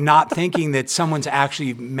 not thinking that someone's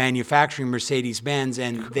actually manufacturing Mercedes-Benz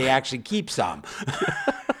and they actually keep some.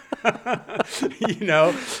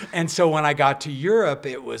 And so when I got to Europe,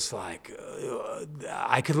 it was like,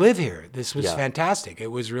 I could live here. This was fantastic. It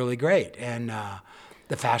was really great. And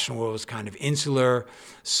the fashion world was kind of insular.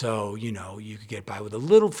 So, you could get by with a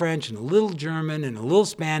little French and a little German and a little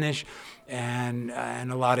Spanish and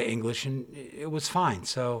a lot of English. And it was fine.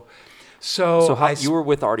 So You were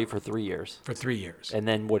with Artie for 3 years? For 3 years. And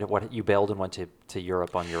then what you bailed and went to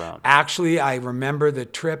Europe on your own? Actually, I remember the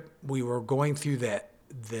trip. We were going through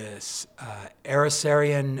this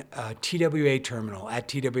Aerosarian TWA terminal at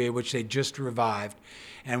TWA, which they just revived.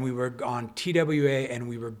 And we were on TWA, and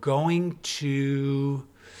we were going to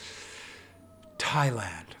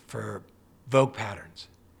Thailand for Vogue Patterns.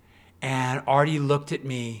 And Artie looked at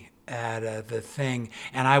me at the thing,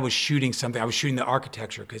 and I was shooting something. I was shooting the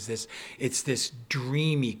architecture because it's this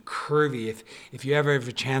dreamy, curvy. If you ever have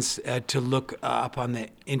a chance to look up on the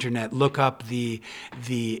internet, look up the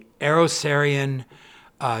Aerosarian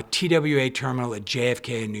TWA terminal at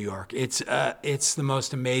JFK in New York. It's the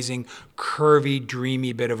most amazing, curvy,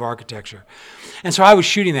 dreamy bit of architecture. And so I was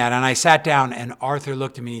shooting that, and I sat down, and Arthur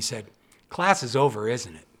looked at me and he said, "Class is over,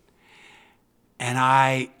 isn't it?"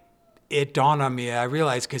 And it dawned on me, I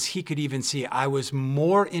realized, because he could even see I was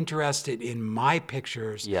more interested in my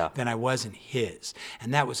pictures than I was in his.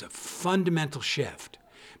 And that was a fundamental shift.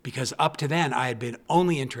 Because up to then, I had been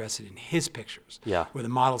only interested in his pictures. Yeah. Where the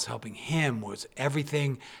models helping him was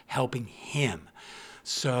everything helping him.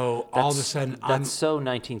 So all of a sudden, That's so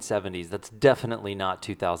 1970s. That's definitely not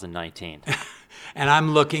 2019. And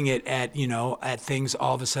I'm looking at things,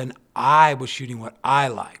 all of a sudden, I was shooting what I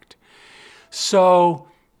liked. So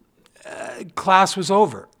class was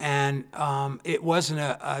over. And it wasn't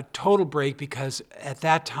a total break because at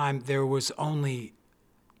that time, there was only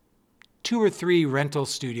 2 or 3 rental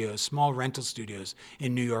studios, small rental studios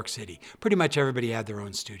in New York City. Pretty much everybody had their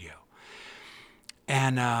own studio.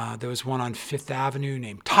 And there was one on Fifth Avenue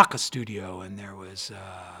named Taka Studio, and there was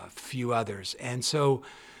a few others. And so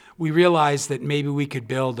we realized that maybe we could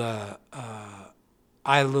build I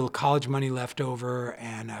had a little college money left over,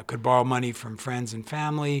 and I could borrow money from friends and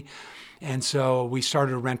family. And so we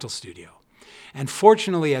started a rental studio. And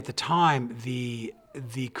fortunately, at the time, the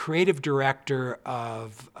creative director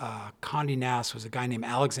of Condé Nast was a guy named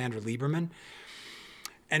Alexander Lieberman.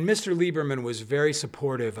 And Mr. Lieberman was very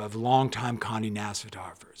supportive of longtime Condé Nast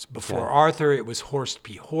photographers. Before Arthur, it was Horst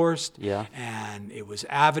P. Horst, and it was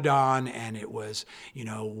Avedon, and it was,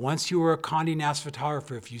 once you were a Condé Nast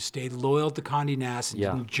photographer, if you stayed loyal to Condé Nast and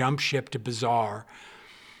didn't jump ship to Bazaar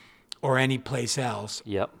or any place else,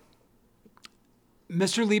 Mr.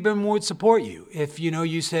 Lieberman would support you. If,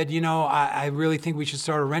 you said, I really think we should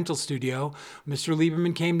start a rental studio, Mr.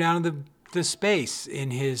 Lieberman came down to the space in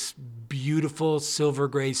his beautiful silver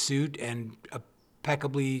gray suit and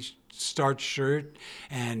impeccably starched shirt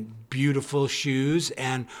and beautiful shoes,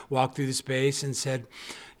 and walked through the space and said,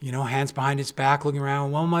 hands behind his back, looking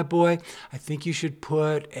around, well, my boy, I think you should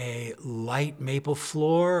put a light maple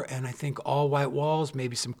floor and I think all white walls,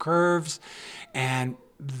 maybe some curves. And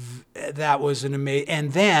that was an amazing,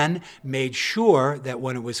 and then made sure that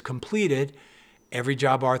when it was completed, every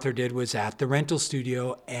job Arthur did was at the rental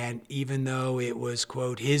studio, and even though it was,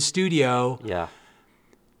 quote, his studio,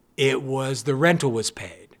 it was, the rental was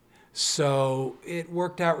paid. So it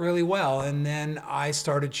worked out really well. And then I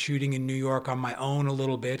started shooting in New York on my own a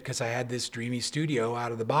little bit because I had this dreamy studio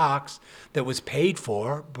out of the box that was paid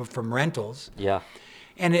for from rentals.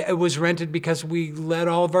 And it was rented because we let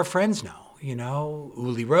all of our friends know.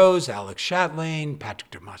 Uli Rose, Alex Chatelain, Patrick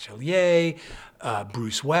de Marchelier,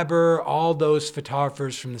 Bruce Weber, all those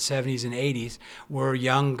photographers from the 70s and 80s were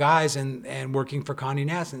young guys and working for Condé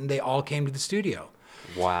Nast, and they all came to the studio.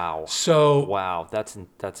 Wow. So wow, that's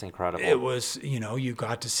incredible. It was, you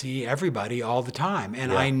got to see everybody all the time,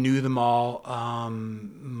 and I knew them all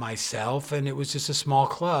myself, and it was just a small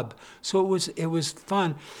club. So it was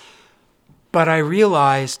fun. But I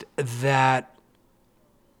realized that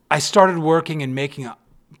I started working and making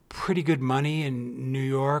pretty good money in New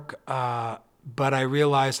York, but I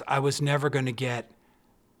realized I was never going to get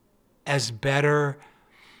as better.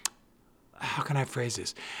 How can I phrase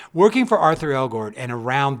this? Working for Arthur Elgort and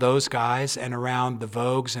around those guys and around the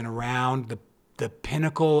Vogues and around the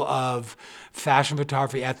pinnacle of fashion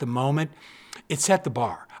photography at the moment, it set the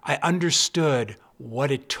bar. I understood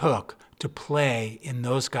what it took to play in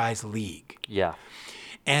those guys' league.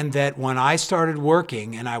 And that when I started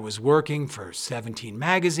working, and I was working for 17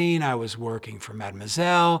 magazine, I was working for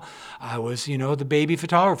Mademoiselle, I was, the baby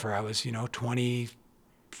photographer. I was,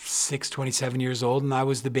 26, 27 years old, and I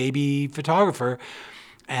was the baby photographer.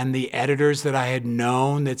 And the editors that I had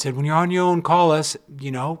known that said, when you're on your own, call us,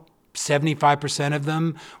 75% of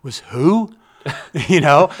them was who?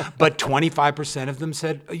 But 25% of them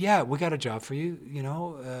said, yeah, we got a job for you.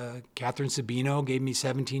 Catherine Sabino gave me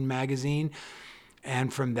 17 magazine.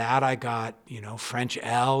 And from that, I got, French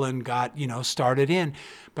Elle and got, started in.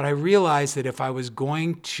 But I realized that if I was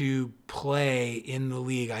going to play in the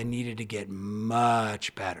league, I needed to get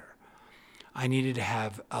much better. I needed to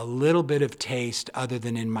have a little bit of taste other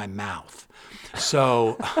than in my mouth.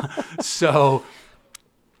 So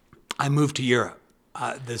I moved to Europe.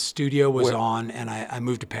 The studio was on, and I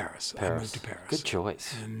moved to Paris. I moved to Paris. Good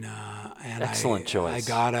choice. And excellent choice.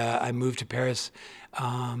 I moved to Paris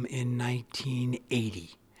in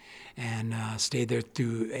 1980, and stayed there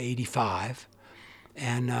through 85,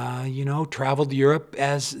 and traveled Europe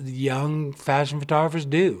as young fashion photographers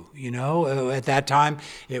do. At that time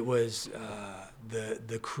it was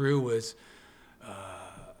the crew was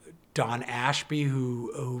Don Ashby,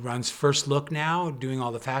 who runs First Look now, doing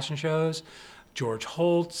all the fashion shows. George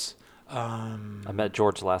Holtz. I met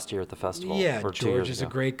George last year at the festival. Yeah, George is a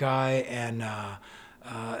great guy, and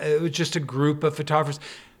it was just a group of photographers.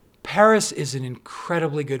 Paris is an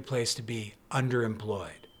incredibly good place to be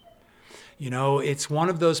underemployed. It's one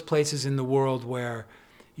of those places in the world where,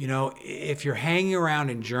 if you're hanging around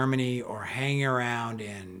in Germany or hanging around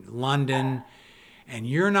in London and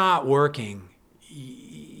you're not working,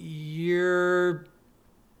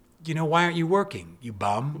 why aren't you working, you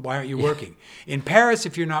bum? Why aren't you working? In Paris,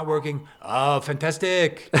 if you're not working, oh,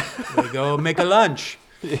 fantastic. We go make a lunch.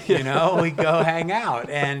 We go hang out.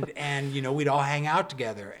 And we'd all hang out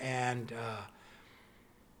together. And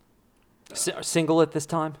single at this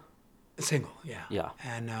time? Single, yeah. Yeah.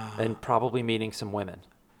 And probably meeting some women.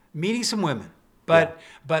 But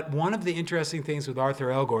one of the interesting things with Arthur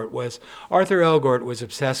Elgort was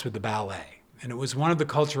obsessed with the ballet. And it was one of the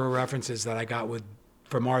cultural references that I got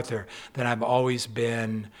from Arthur that I've always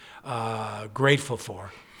been grateful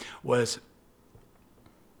for, was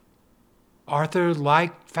Arthur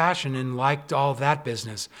liked fashion and liked all that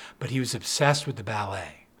business, but he was obsessed with the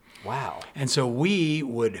ballet. Wow. And so we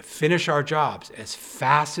would finish our jobs as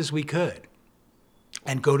fast as we could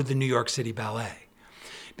and go to the New York City Ballet.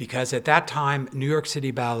 because at that time, New York City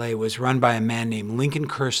Ballet was run by a man named Lincoln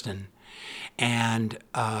Kirsten and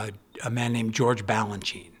a man named George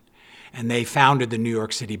Balanchine. And they founded the New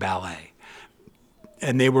York City Ballet.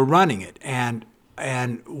 And they were running it. And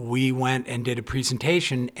we went and did a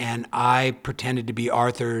presentation, and I pretended to be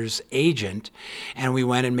Arthur's agent, and we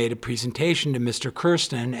went and made a presentation to Mr.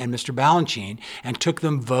 Kirsten and Mr. Balanchine and took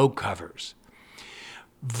them Vogue covers.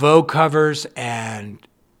 Vogue covers and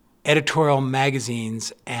editorial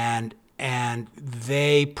magazines, and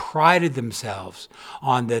they prided themselves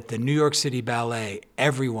on that the New York City Ballet,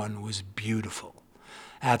 everyone was beautiful.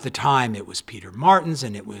 At the time, it was Peter Martins,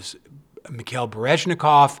 and it was Mikhail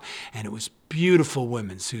Baryshnikov, and it was beautiful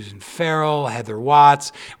women, Susan Farrell, Heather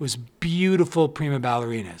Watts. It was beautiful prima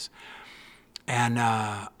ballerinas. And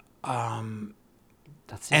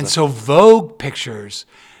so Vogue pictures,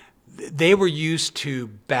 they were used to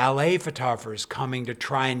ballet photographers coming to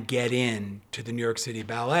try and get in to the New York City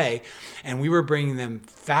Ballet, and we were bringing them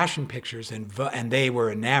fashion pictures, and they were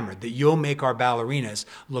enamored that you'll make our ballerinas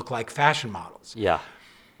look like fashion models. Yeah.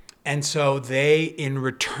 And so they, in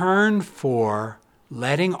return for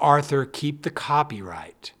letting Arthur keep the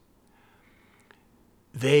copyright,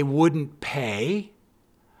 they wouldn't pay,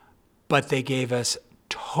 but they gave us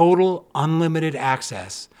total unlimited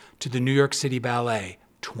access to the New York City Ballet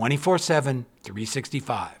 24/7,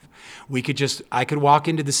 365. I could walk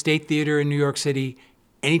into the State Theater in New York City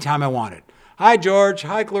anytime I wanted. Hi, George.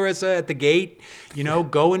 Hi, Clarissa, at the gate.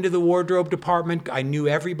 Go into the wardrobe department. I knew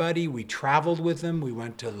everybody. We traveled with them. We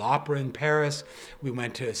went to l'Opera in Paris. We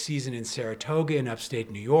went to a season in Saratoga in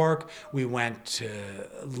upstate New York. We went to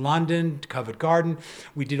London, to Covent Garden.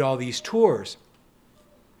 We did all these tours.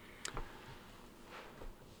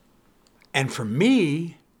 And for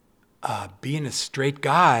me, being a straight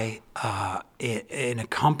guy in a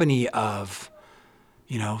company of,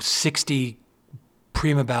 60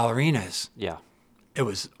 prima ballerinas. Yeah. It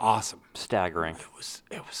was awesome. Staggering. It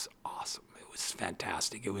was awesome. It was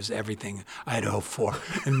fantastic. It was everything I'd hoped for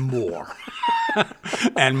and more.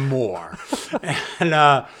 And more.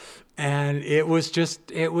 And it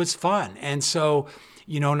was fun. And so,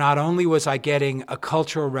 not only was I getting a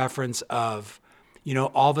cultural reference of,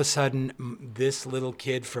 all of a sudden, this little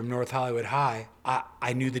kid from North Hollywood High,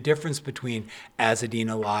 I knew the difference between Azzedine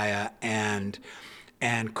Alaïa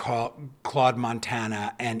and Claude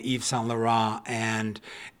Montana and Yves Saint Laurent and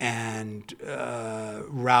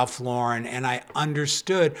Ralph Lauren, and I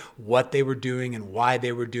understood what they were doing and why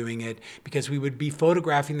they were doing it, because we would be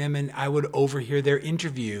photographing them and I would overhear their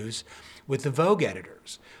interviews with the Vogue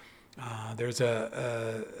editors. There's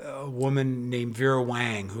a woman named Vera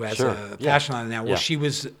Wang who has a fashion line now. Well, she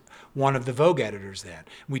was one of the Vogue editors then.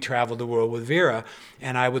 We traveled the world with Vera,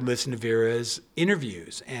 and I would listen to Vera's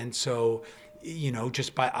interviews, and so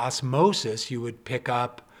just by osmosis, you would pick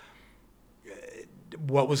up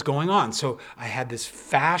what was going on. So I had this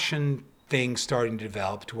fashion thing starting to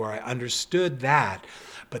develop to where I understood that.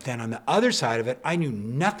 But then on the other side of it, I knew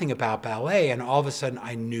nothing about ballet, and all of a sudden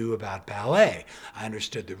I knew about ballet. I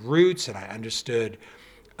understood the roots, and I understood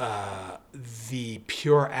the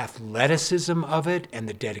pure athleticism of it and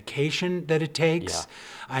the dedication that it takes. Yeah.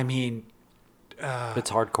 I mean...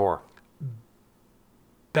 it's hardcore.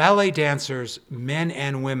 Ballet dancers, men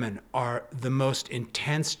and women, are the most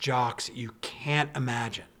intense jocks you can't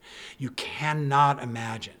imagine. You cannot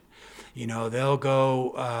imagine. They'll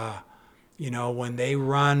go, when they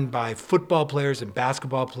run by football players and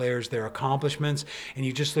basketball players, their accomplishments, and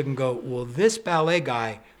you just look and go, well, this ballet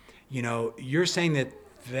guy, you're saying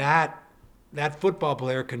that football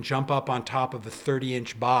player can jump up on top of a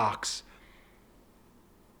 30-inch box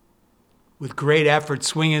with great effort,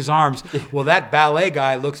 swing his arms. Well, that ballet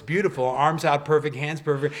guy looks beautiful, arms out perfect, hands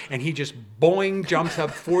perfect, and he just boing, jumps up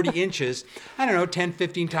 40 inches, 10,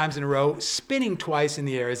 15 times in a row, spinning twice in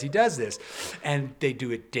the air as he does this. And they do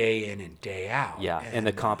it day in and day out. Yeah, and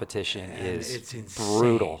the competition is it's insane,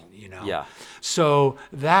 brutal. Yeah. So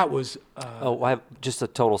that was... I have just a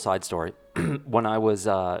total side story. When I was...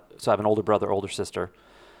 so I have an older brother, older sister.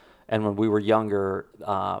 And when we were younger,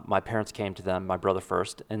 my parents came to them, my brother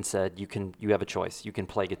first, and said, you have a choice. You can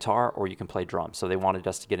play guitar or you can play drums. So they wanted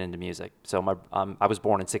us to get into music. So I was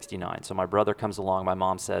born in 1969. So my brother comes along. My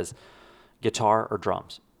mom says, guitar or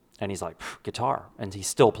drums? And he's like, guitar. And he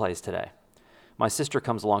still plays today. My sister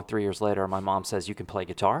comes along 3 years later, and my mom says, you can play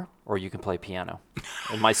guitar or you can play piano.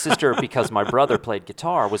 And my sister, because my brother played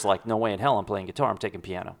guitar, was like, no way in hell I'm playing guitar. I'm taking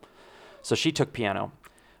piano. So she took piano.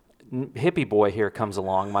 Hippie boy here comes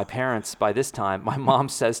along. My parents, by this time, my mom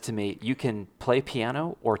says to me, you can play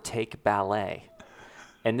piano or take ballet.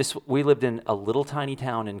 And we lived in a little tiny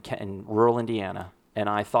town in rural Indiana. And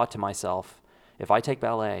I thought to myself, if I take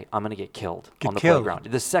ballet, I'm going to get killed on the killed.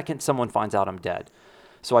 playground. The second someone finds out, I'm dead.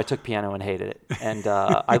 So I took piano and hated it. And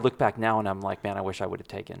I look back now and I'm like, man, I wish I would have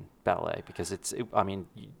taken ballet because gets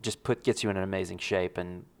you in an amazing shape,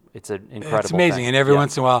 and it's an incredible It's amazing. thing. And every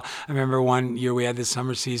once in a while, I remember one year we had this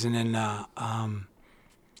summer season in,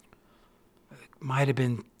 might have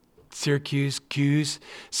been Syracuse, Q's,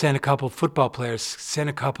 sent a couple football players, sent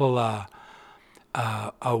a couple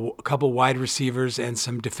wide receivers and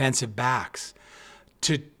some defensive backs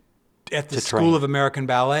at the School train. of American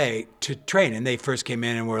Ballet to train. And they first came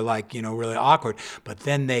in and were like, really awkward. But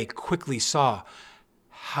then they quickly saw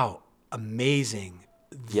how amazing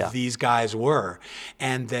these guys were,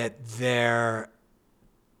 and that their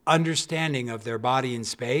understanding of their body in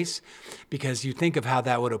space, because you think of how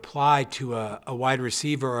that would apply to a wide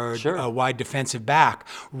receiver or a wide defensive back,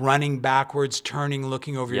 running backwards, turning,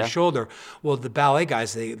 looking over your shoulder. Well, the ballet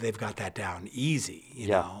guys, they've got that down easy, you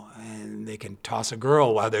know, and they can toss a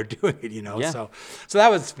girl while they're doing it, So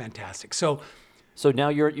that was fantastic. So now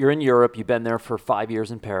you're in Europe. You've been there for 5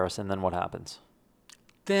 years in Paris, and then what happens?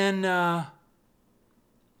 Then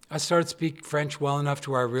I started to speak French well enough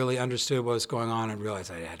to where I really understood what was going on and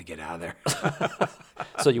realized I had to get out of there.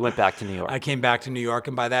 So you went back to New York. I came back to New York,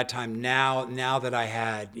 and by that time, now that I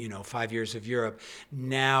had 5 years of Europe,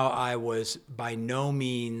 now I was by no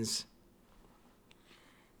means.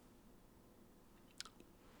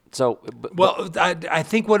 So, I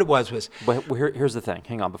think what it was. But here's the thing.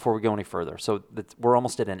 Hang on, before we go any further. So we're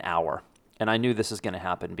almost at an hour. And I knew this was going to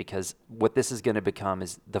happen because what this is going to become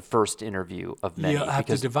is the first interview of many. You have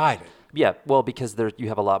to divide it. Yeah, well, because you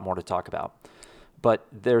have a lot more to talk about. But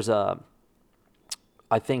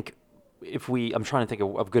I think I'm trying to think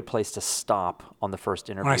of a good place to stop on the first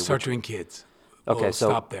interview. When I start doing kids. Okay, we'll so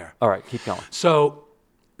stop there. All right, keep going. So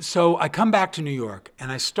I come back to New York,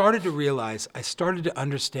 and I started to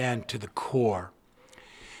understand to the core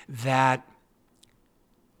that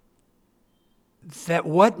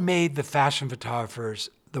what made the fashion photographers,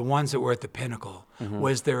 the ones that were at the pinnacle,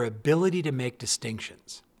 was their ability to make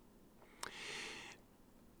distinctions.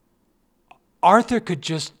 Arthur could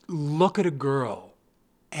just look at a girl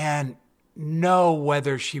and know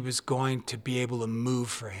whether she was going to be able to move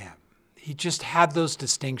for him. He just had those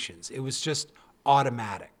distinctions. It was just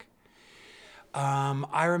automatic.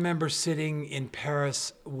 I remember sitting in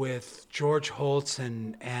Paris with George Holtz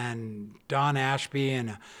and Don Ashby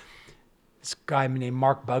and this guy named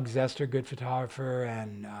Mark Bugzester, good photographer,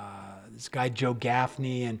 and this guy Joe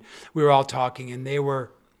Gaffney, and we were all talking, and they were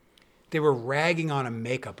ragging on a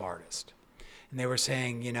makeup artist, and they were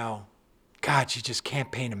saying, God, she just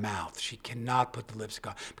can't paint a mouth. She cannot put the lipstick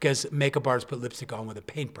on, because makeup artists put lipstick on with a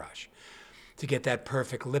paintbrush to get that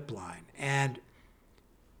perfect lip line, and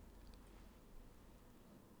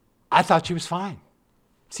I thought she was fine.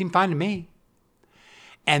 Seemed fine to me,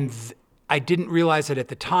 and I didn't realize it at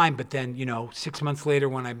the time, but then, 6 months later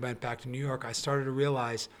when I went back to New York, I started to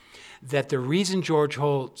realize that the reason George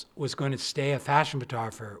Holtz was going to stay a fashion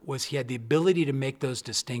photographer was he had the ability to make those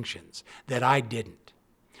distinctions that I didn't.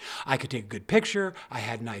 I could take a good picture. I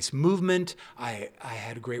had nice movement. I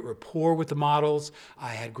had a great rapport with the models.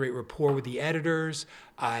 I had great rapport with the editors.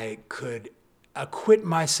 I could acquit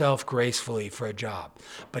myself gracefully for a job.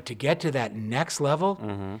 But to get to that next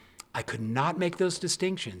level, I could not make those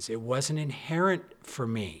distinctions. It wasn't inherent for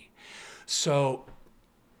me. So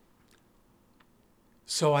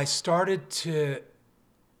I started to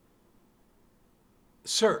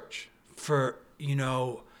search for,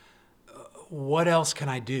 what else can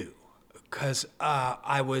I do? Because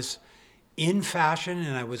I was in fashion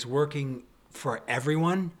and I was working for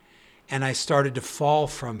everyone, and I started to fall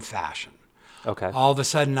from fashion. Okay. All of a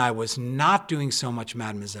sudden, I was not doing so much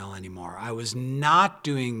Mademoiselle anymore. I was not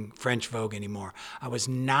doing French Vogue anymore. I was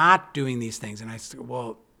not doing these things. And I said,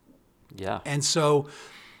 well, yeah. And so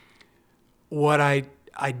what I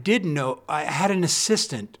did know, I had an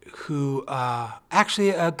assistant who, actually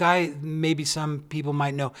a guy maybe some people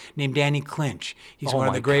might know, named Danny Clinch. He's one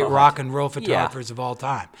of the great rock and roll photographers of all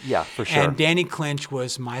time. Yeah, for sure. And Danny Clinch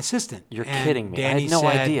was my assistant. You're kidding me. I had no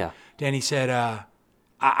idea. Danny said,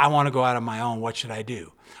 I want to go out on my own. What should I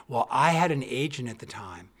do? Well, I had an agent at the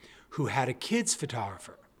time who had a kids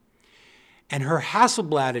photographer, and her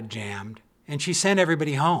Hasselblad had jammed, and she sent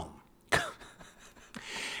everybody home.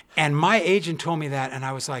 And my agent told me that, and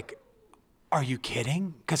I was like, are you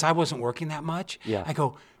kidding? Because I wasn't working that much. Yeah. I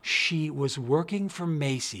go, she was working for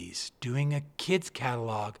Macy's doing a kids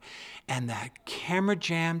catalog, and that camera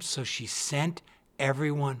jammed, so she sent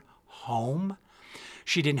everyone home.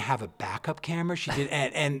 She didn't have a backup camera. She did,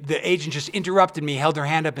 and the agent just interrupted me, held her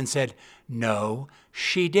hand up, and said, "No,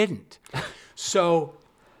 she didn't." So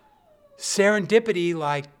serendipity,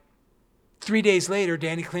 like 3 days later,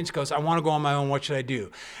 Danny Clinch goes, I want to go on my own. What should I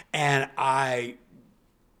do? And I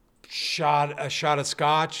shot a shot of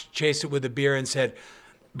scotch, chased it with a beer, and said,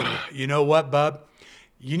 you know what, bub?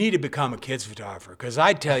 You need to become a kids photographer, because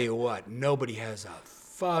I tell you what, nobody has a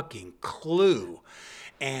fucking clue,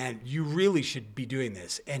 and you really should be doing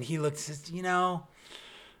this. And he looks and says,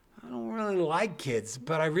 I don't really like kids,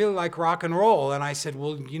 but I really like rock and roll. And I said,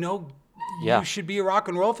 well, you should be a rock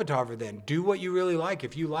and roll photographer then. Do what you really like.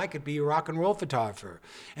 If you like it, be a rock and roll photographer.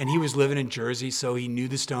 And he was living in Jersey, so he knew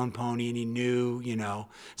the Stone Pony, and he knew,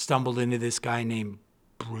 stumbled into this guy named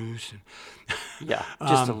Bruce. Yeah,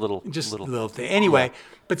 just a little thing. Anyway,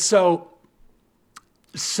 but so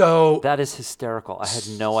that is hysterical. I had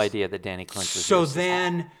no idea that Danny Clinch was. So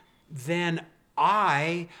then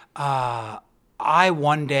I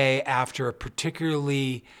one day, after a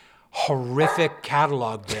particularly horrific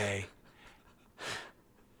catalog day.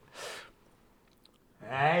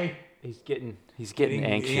 Hey, he's getting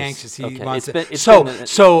anxious. He okay. wants it.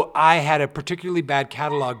 So I had a particularly bad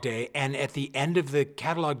catalog day, and at the end of the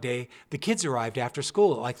catalog day, the kids arrived after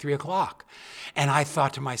school at like 3:00. And I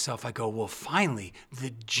thought to myself, I go, well, finally,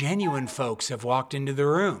 the genuine folks have walked into the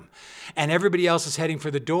room, and everybody else is heading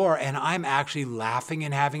for the door, and I'm actually laughing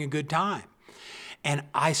and having a good time. And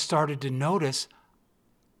I started to notice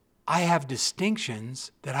I have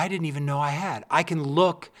distinctions that I didn't even know I had. I can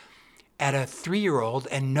look at a 3-year-old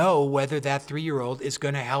and know whether that 3-year-old is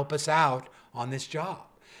going to help us out on this job.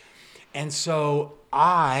 And so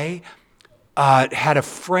I had a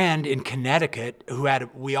friend in Connecticut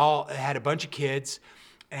we all had a bunch of kids,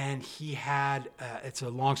 and he had, it's a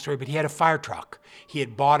long story, but he had a fire truck. He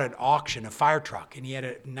had bought at auction a fire truck, and he had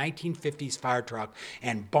a 1950s fire truck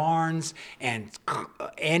and barns and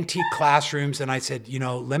antique classrooms. And I said,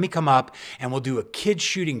 let me come up and we'll do a kids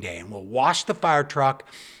shooting day, and we'll wash the fire truck,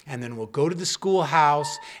 and then we'll go to the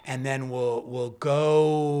schoolhouse, and then we'll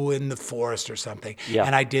go in the forest or something. Yeah.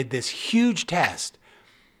 And I did this huge test.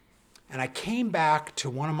 And I came back to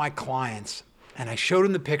one of my clients, and I showed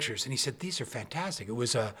him the pictures, and he said, these are fantastic. It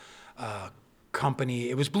was a company,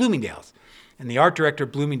 it was Bloomingdale's. And the art director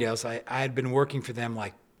of Bloomingdale's, I had been working for them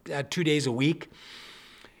like 2 days a week.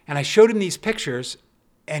 And I showed him these pictures,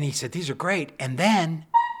 and he said, these are great. And then,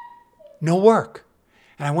 no work.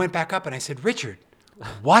 And I went back up and I said, Richard,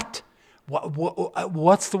 what?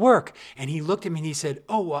 What's the work? And he looked at me and he said,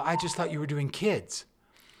 oh, well, I just thought you were doing kids.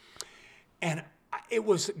 And it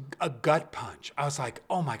was a gut punch. I was like,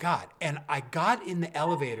 oh my God. And I got in the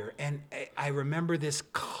elevator, and I remember this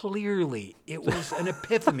clearly. It was an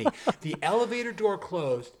epiphany. The elevator door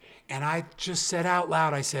closed, and I just said out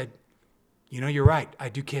loud, I said, you're right, I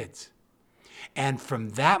do kids. And from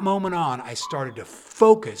that moment on, I started to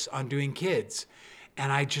focus on doing kids.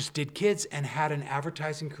 And I just did kids and had an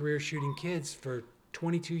advertising career shooting kids for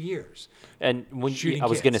 22 years. And I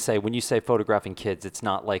was going to say, when you say photographing kids, it's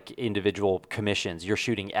not like individual commissions. You're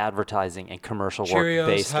shooting advertising and commercial Cheerios, work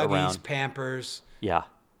based Huggies, around Pampers. Yeah.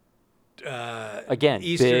 Again,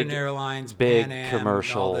 Eastern Airlines, big Pan Am,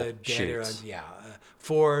 commercial all the shoots.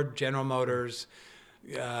 Ford, General Motors,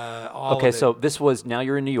 all Okay, of it. so this was, now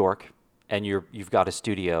you're in New York, and you've got a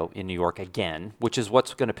studio in New York again, which is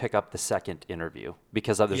what's going to pick up the second interview,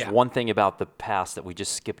 because there's one thing about the past that we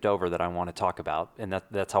just skipped over that I want to talk about, and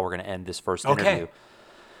that's how we're going to end this first interview,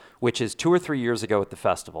 which is 2 or 3 years ago at the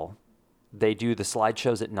festival. They do the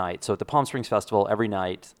slideshows at night. So at the Palm Springs Festival, every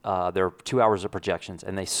night there are 2 hours of projections,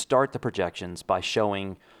 and they start the projections by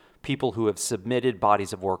showing people who have submitted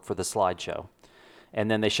bodies of work for the slideshow. And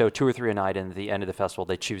then they show 2 or 3 a night, and at the end of the festival,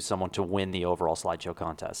 they choose someone to win the overall slideshow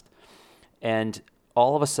contest. And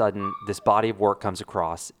all of a sudden, this body of work comes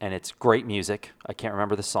across, and it's great music. I can't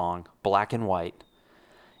remember the song, black and white.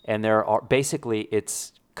 And there are basically,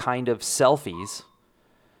 it's kind of selfies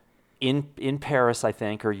in Paris, I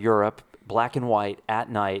think, or Europe, black and white at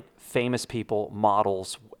night, famous people,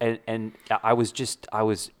 models, and I was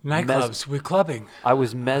nightclubs, we're clubbing. I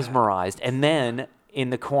was mesmerized. And then in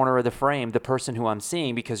the corner of the frame, the person who I'm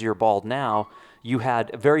seeing, because you're bald now, you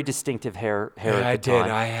had very distinctive hair at the time. I did.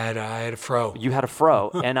 I had a fro. You had a fro.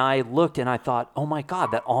 And I looked and I thought, oh my God,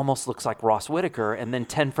 that almost looks like Ross Whitaker. And then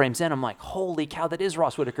 10 frames in, I'm like, holy cow, that is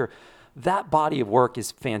Ross Whitaker. That body of work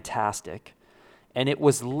is fantastic. And it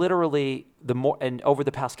was literally and over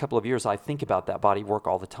the past couple of years, I think about that body of work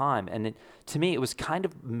all the time. And to me, it was kind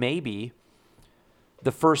of maybe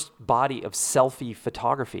the first body of selfie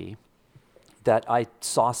photography that I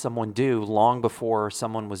saw someone do long before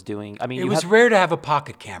someone was doing. I mean, it was rare to have a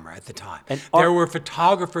pocket camera at the time. And there were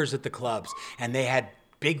photographers at the clubs, and they had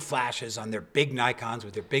big flashes on their big Nikons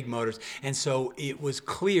with their big motors. And so it was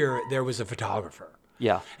clear there was a photographer.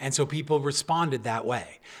 Yeah. And so people responded that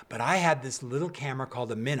way. But I had this little camera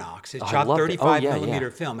called a Minox. It I shot loved it. 35 Yeah, millimeter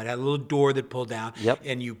yeah. film. It had a little door that pulled down. Yep.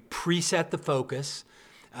 And you preset the focus.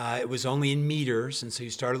 It was only in meters, and so you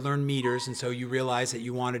started to learn meters, and so you realized that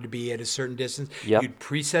you wanted to be at a certain distance. Yep. You'd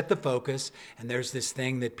preset the focus, and there's this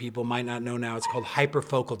thing that people might not know now. It's called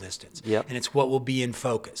hyperfocal distance, Yep. and it's what will be in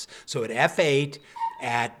focus. So at f8,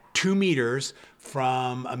 at 2 meters,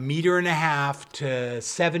 from 1.5 meters to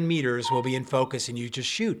 7 meters will be in focus, and you just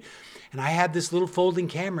shoot. And I had this little folding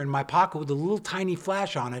camera in my pocket with a little tiny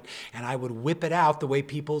flash on it, and I would whip it out the way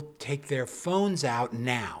people take their phones out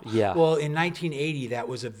now. Yeah. Well, in 1980, that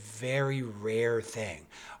was a very rare thing.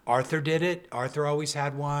 Arthur did it. Arthur always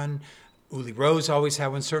had one. Uli Rose always had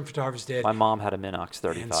one. Certain photographers did. My mom had a Minox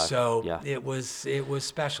 35. And so yeah. it was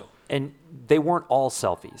special. And they weren't all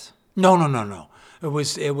selfies. No. It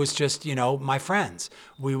was just, my friends.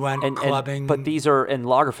 We went clubbing. But these are, and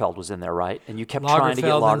Lagerfeld was in there, right? And you kept trying to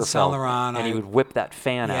get Lagerfeld and Lagerfeld. Saint Laurent. And he would whip that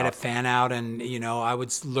fan He out. had a fan out, and I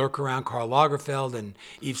would lurk around Karl Lagerfeld and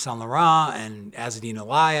Yves Saint Laurent and Azzedine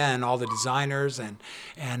Alaïa and all the designers, and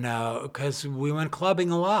because we went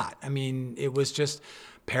clubbing a lot. I mean, it was just,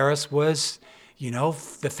 Paris was,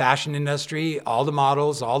 the fashion industry, all the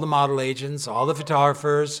models, all the model agents, all the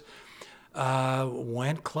photographers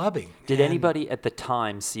went clubbing. Did anybody at the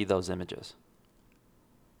time see those images?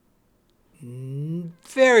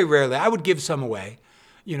 Very rarely. I would give some away.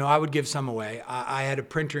 I had a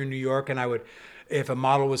printer in New York, and I would, if a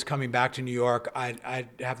model was coming back to New York, I'd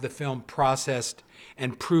have the film processed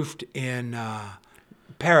and proofed in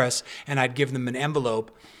Paris, and I'd give them an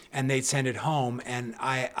envelope, and they'd send it home. And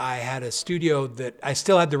I had a studio that I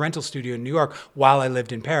still had the rental studio in New York while I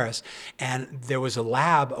lived in Paris. And there was a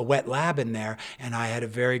wet lab in there. And I had a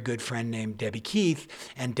very good friend named Debbie Keith.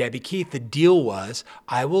 And Debbie Keith, the deal was,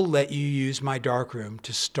 I will let you use my darkroom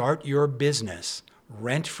to start your business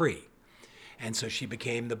rent-free. And so she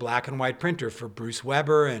became the black and white printer for Bruce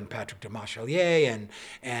Weber and Patrick de Marchelier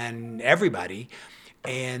and everybody,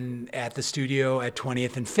 and at the studio at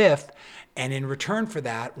 20th and 5th. And in return for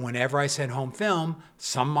that, whenever I sent home film,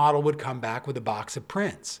 some model would come back with a box of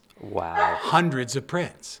prints. Wow. Hundreds of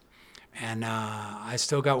prints. And I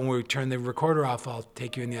still got, when we turn the recorder off, I'll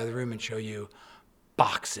take you in the other room and show you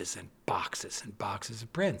boxes and boxes and boxes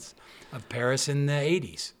of prints of Paris in the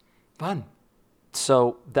 80s. Fun.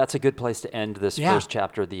 So that's a good place to end this Yeah. first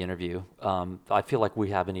chapter of the interview. I feel like we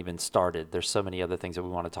haven't even started. There's so many other things that we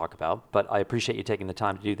want to talk about, but I appreciate you taking the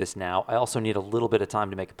time to do this now. I also need a little bit of time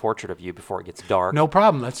to make a portrait of you before it gets dark. No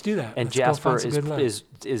problem. Let's do that. And Let's go Jasper find some good light.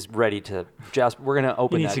 is ready to. Jasper, we're going to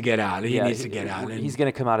open. He needs that- to get out. He yeah, needs to get out. He's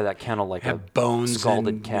going to come out of that kennel like a have bones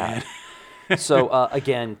scalded and- cat. So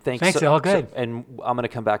again, thanks. Thanks, all good. And I'm going to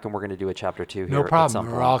come back and we're going to do a chapter 2 here. No At problem. some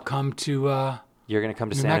Or point. I'll come to. You're going to come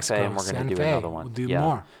to New Santa Mexico, Fe, and we're going Santa to do Fe. another one. We'll do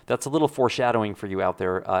more. That's a little foreshadowing for you out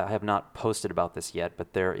there. I have not posted about this yet,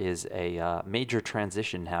 but there is a major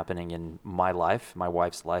transition happening in my life, my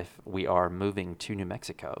wife's life. We are moving to New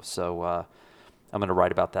Mexico, so I'm going to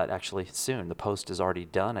write about that actually soon. The post is already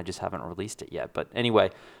done. I just haven't released it yet. But anyway,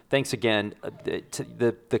 thanks again.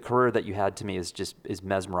 The career that you had to me is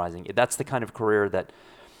mesmerizing. That's the kind of career that,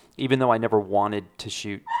 even though I never wanted to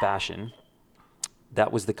shoot fashion,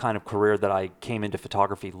 that was the kind of career that I came into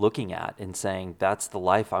photography looking at and saying, that's the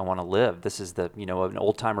life I want to live. This is an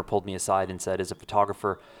old timer pulled me aside and said, as a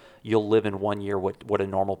photographer, you'll live in 1 year what a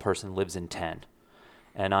normal person lives in 10.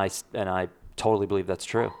 And I totally believe that's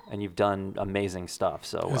true. And you've done amazing stuff.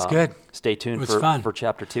 So It was good. Stay tuned It was fun. for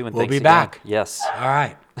chapter 2. And We'll thanks be again. back. Yes. All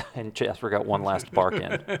right. And Jasper got one last bark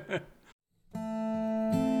in.